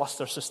there's a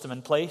cluster system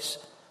in place,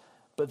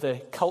 but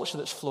the culture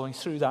that's flowing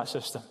through that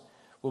system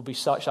will be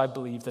such, I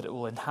believe, that it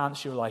will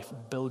enhance your life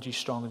and build you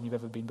stronger than you've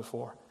ever been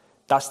before.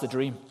 That's the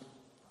dream.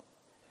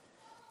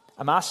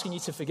 I'm asking you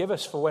to forgive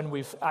us for when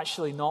we've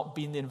actually not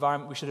been the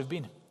environment we should have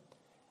been.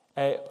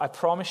 I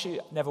promise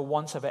you, never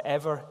once have I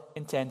ever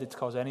intended to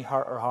cause any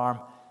hurt or harm,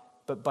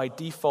 but by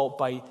default,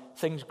 by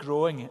things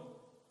growing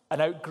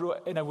and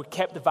outgrowing, we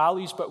kept the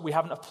values, but we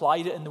haven't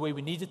applied it in the way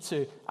we needed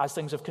to as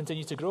things have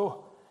continued to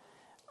grow.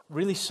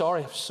 Really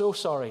sorry, I'm so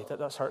sorry that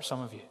that's hurt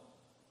some of you.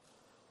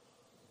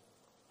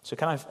 So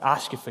can I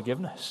ask you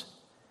forgiveness?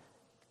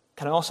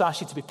 Can I also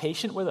ask you to be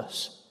patient with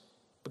us?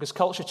 Because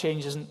culture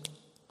change isn't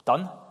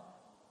done.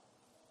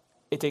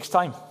 It takes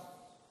time.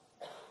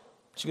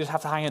 So you just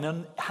have to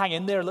hang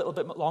in there a little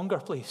bit longer,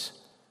 please.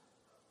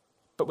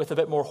 But with a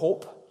bit more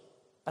hope.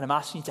 And I'm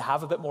asking you to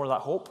have a bit more of that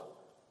hope.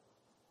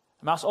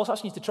 I'm also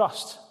asking you to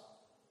trust.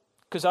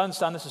 Because I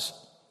understand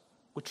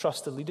we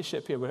trust the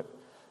leadership here.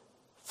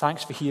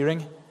 Thanks for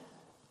hearing.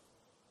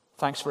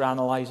 Thanks for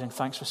analysing.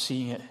 Thanks for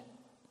seeing it.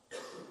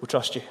 We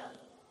trust you.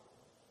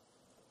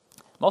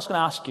 I'm also going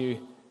to ask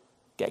you,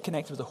 get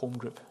connected with the home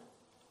group.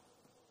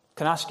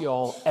 Can I ask you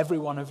all, every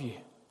one of you,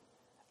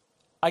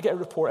 I get a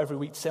report every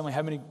week to tell me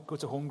how many go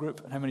to home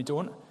group and how many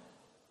don't.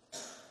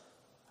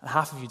 And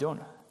half of you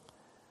don't.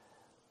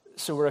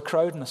 So we're a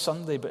crowd on a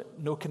Sunday, but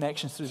no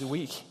connection through the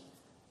week.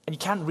 And you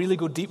can't really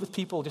go deep with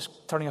people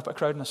just turning up at a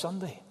crowd on a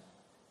Sunday.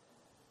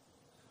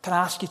 Can I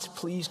ask you to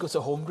please go to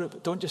a home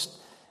group? Don't just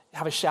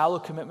have a shallow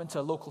commitment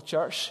to a local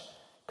church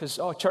because,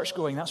 church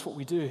going, that's what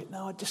we do.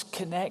 No, just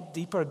connect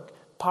deeper.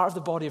 Part of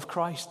the body of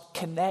Christ.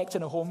 Connect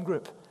in a home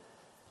group.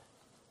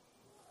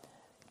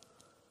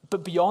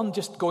 But beyond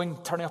just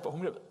turning up at home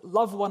group,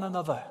 love one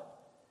another.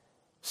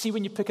 See,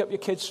 when you pick up your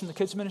kids from the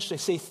kids ministry,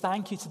 say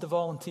thank you to the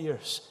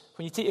volunteers.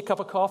 When you take a cup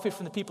of coffee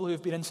from the people who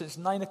have been in since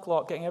 9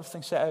 o'clock, getting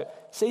everything set out,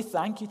 say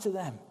thank you to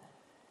them.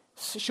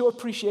 Show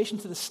appreciation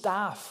to the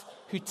staff,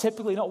 who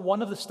typically, not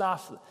one of the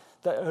staff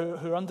who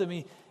are under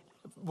me,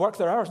 work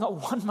their hours.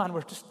 Not one man,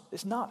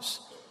 it's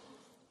nuts.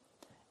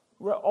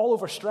 We're all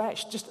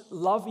overstretched. Just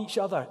love each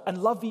other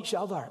and love each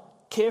other.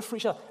 Care for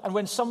each other. And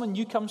when someone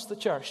new comes to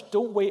the church,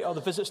 don't wait, the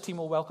visits team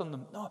will welcome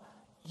them. No,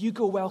 you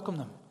go welcome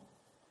them.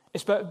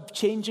 It's about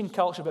changing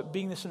culture, about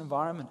being this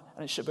environment,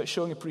 and it's about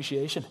showing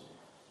appreciation.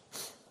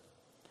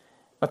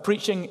 My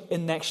preaching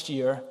in next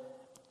year,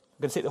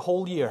 I'm going to take the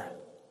whole year.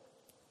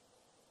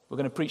 We're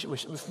going to preach,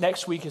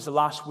 next week is the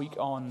last week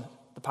on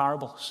the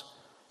parables.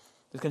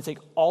 It's going to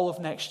take all of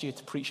next year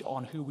to preach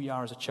on who we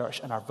are as a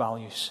church and our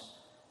values.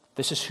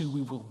 This is who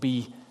we will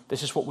be.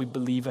 This is what we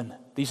believe in.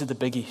 These are the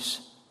biggies.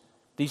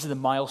 These are the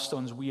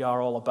milestones we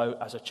are all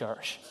about as a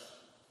church.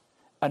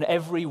 And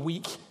every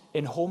week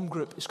in home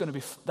group,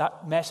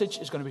 that message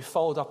is going to be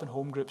followed up in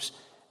home groups.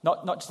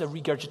 Not just a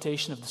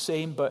regurgitation of the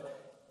same,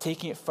 but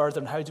taking it further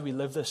and how do we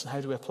live this and how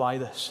do we apply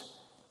this.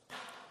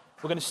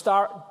 We're going to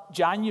start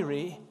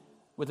January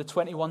with a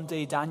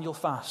 21-day Daniel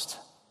fast.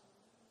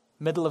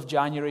 Middle of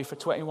January for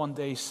 21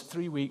 days,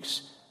 3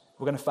 weeks,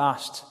 we're going to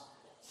fast.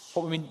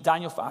 What we mean,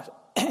 Daniel fast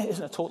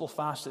isn't a total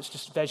fast, it's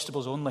just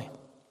vegetables only.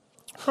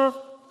 It'd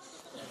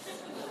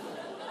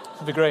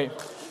be great.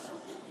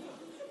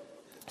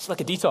 It's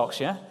like a detox,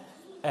 yeah?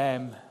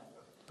 We're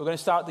going to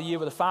start the year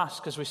with a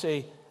fast because we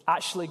say,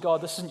 actually,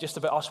 God, this isn't just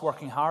about us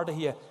working harder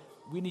here.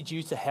 We need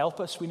you to help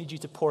us. We need you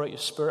to pour out your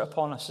Spirit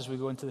upon us as we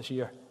go into this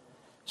year.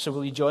 So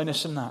will you join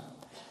us in that?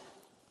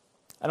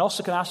 And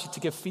also can I ask you to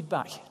give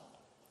feedback.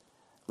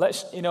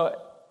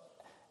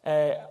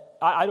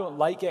 I don't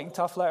like getting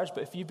tough letters,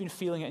 but if you've been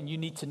feeling it and you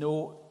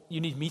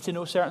need me to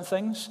know certain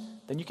things,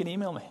 then you can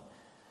email me.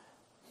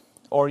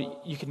 Or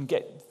you can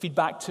get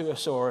feedback to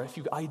us, or if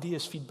you've got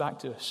ideas, feedback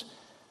to us.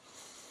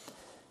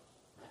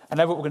 And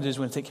now what we're going to do is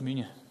we're going to take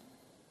communion.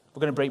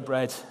 We're going to break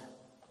bread.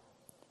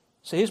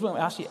 So here's what I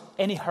ask you.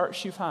 Any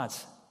hurts you've had?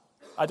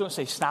 I don't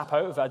say snap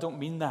out of it. I don't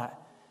mean that.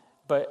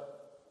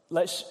 But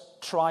let's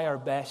try our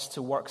best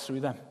to work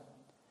through them.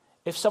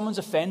 If someone's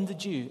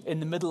offended you in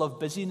the middle of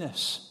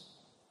busyness,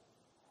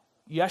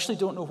 you actually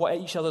don't know what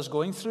each other's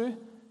going through,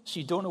 so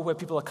you don't know where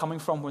people are coming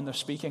from when they're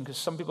speaking, because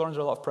some people are under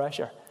a lot of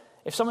pressure.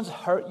 If someone's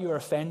hurt you or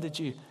offended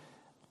you,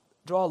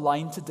 draw a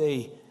line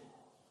today,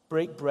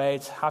 break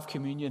bread, have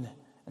communion,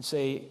 and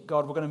say,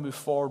 God, we're going to move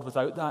forward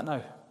without that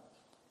now.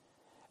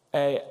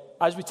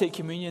 As we take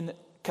communion,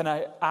 can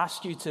I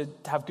ask you to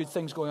have good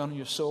things going on in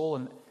your soul,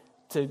 and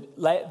to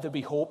let there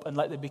be hope, and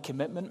let there be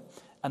commitment,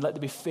 and let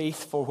there be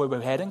faith for where we're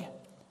heading?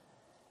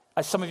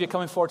 As some of you are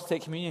coming forward to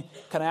take communion,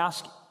 can I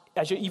ask,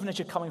 even as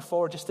you're coming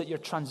forward, just that you're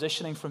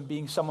transitioning from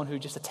being someone who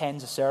just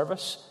attends a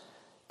service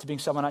to being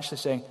someone actually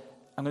saying,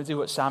 I'm going to do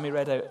what Sammy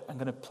read out. I'm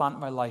going to plant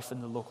my life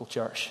in the local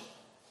church.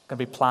 I'm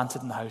going to be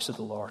planted in the house of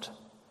the Lord.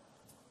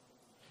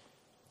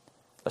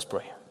 Let's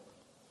pray.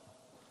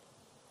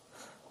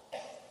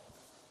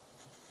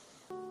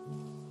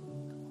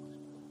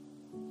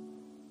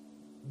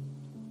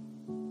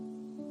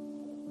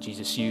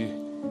 Jesus, you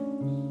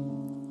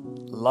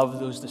love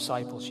those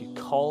disciples. You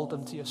called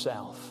them to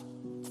yourself,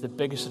 to the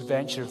biggest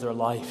adventure of their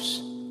lives.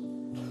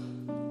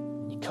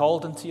 You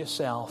called them to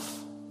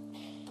yourself,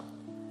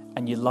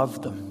 and you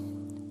loved them.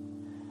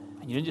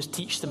 And you didn't just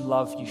teach them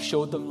love, you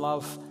showed them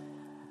love.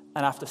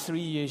 And after 3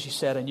 years, you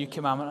said, a new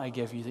commandment I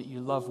give you, that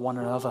you love one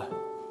another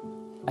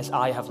as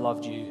I have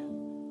loved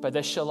you. By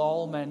this shall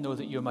all men know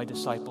that you're my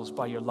disciples,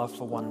 by your love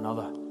for one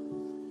another.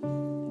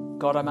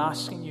 God, I'm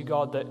asking you,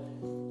 God, that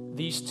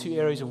these 2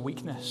 areas of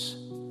weakness,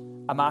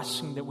 I'm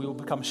asking that we will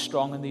become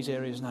strong in these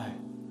areas now.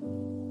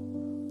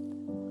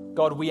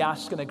 God, we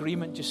ask an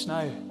agreement just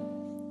now.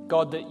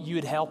 God, that you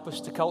would help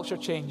us to culture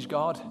change,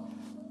 God.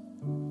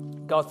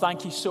 God,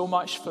 thank you so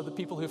much for the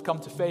people who've come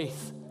to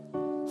faith.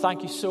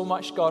 Thank you so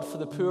much, God, for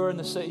the poor in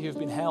the city who've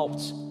been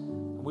helped.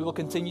 And we will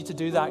continue to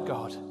do that,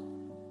 God.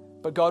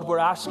 But God, we're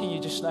asking you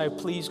just now,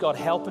 please, God,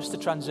 help us to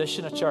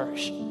transition a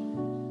church,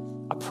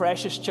 a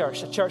precious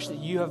church, a church that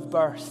you have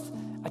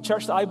birthed, a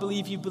church that I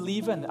believe you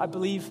believe in. I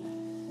believe,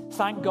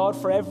 thank God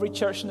for every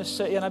church in the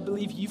city, and I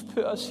believe you've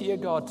put us here,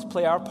 God, to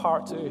play our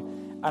part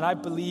too. And I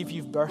believe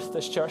you've birthed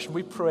this church. And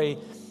we pray,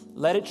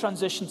 let it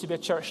transition to be a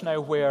church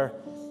now where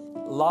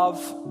love,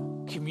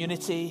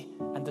 community,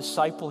 and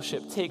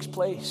discipleship takes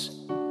place.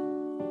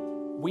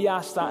 We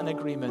ask that in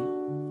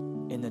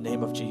agreement in the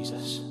name of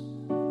Jesus.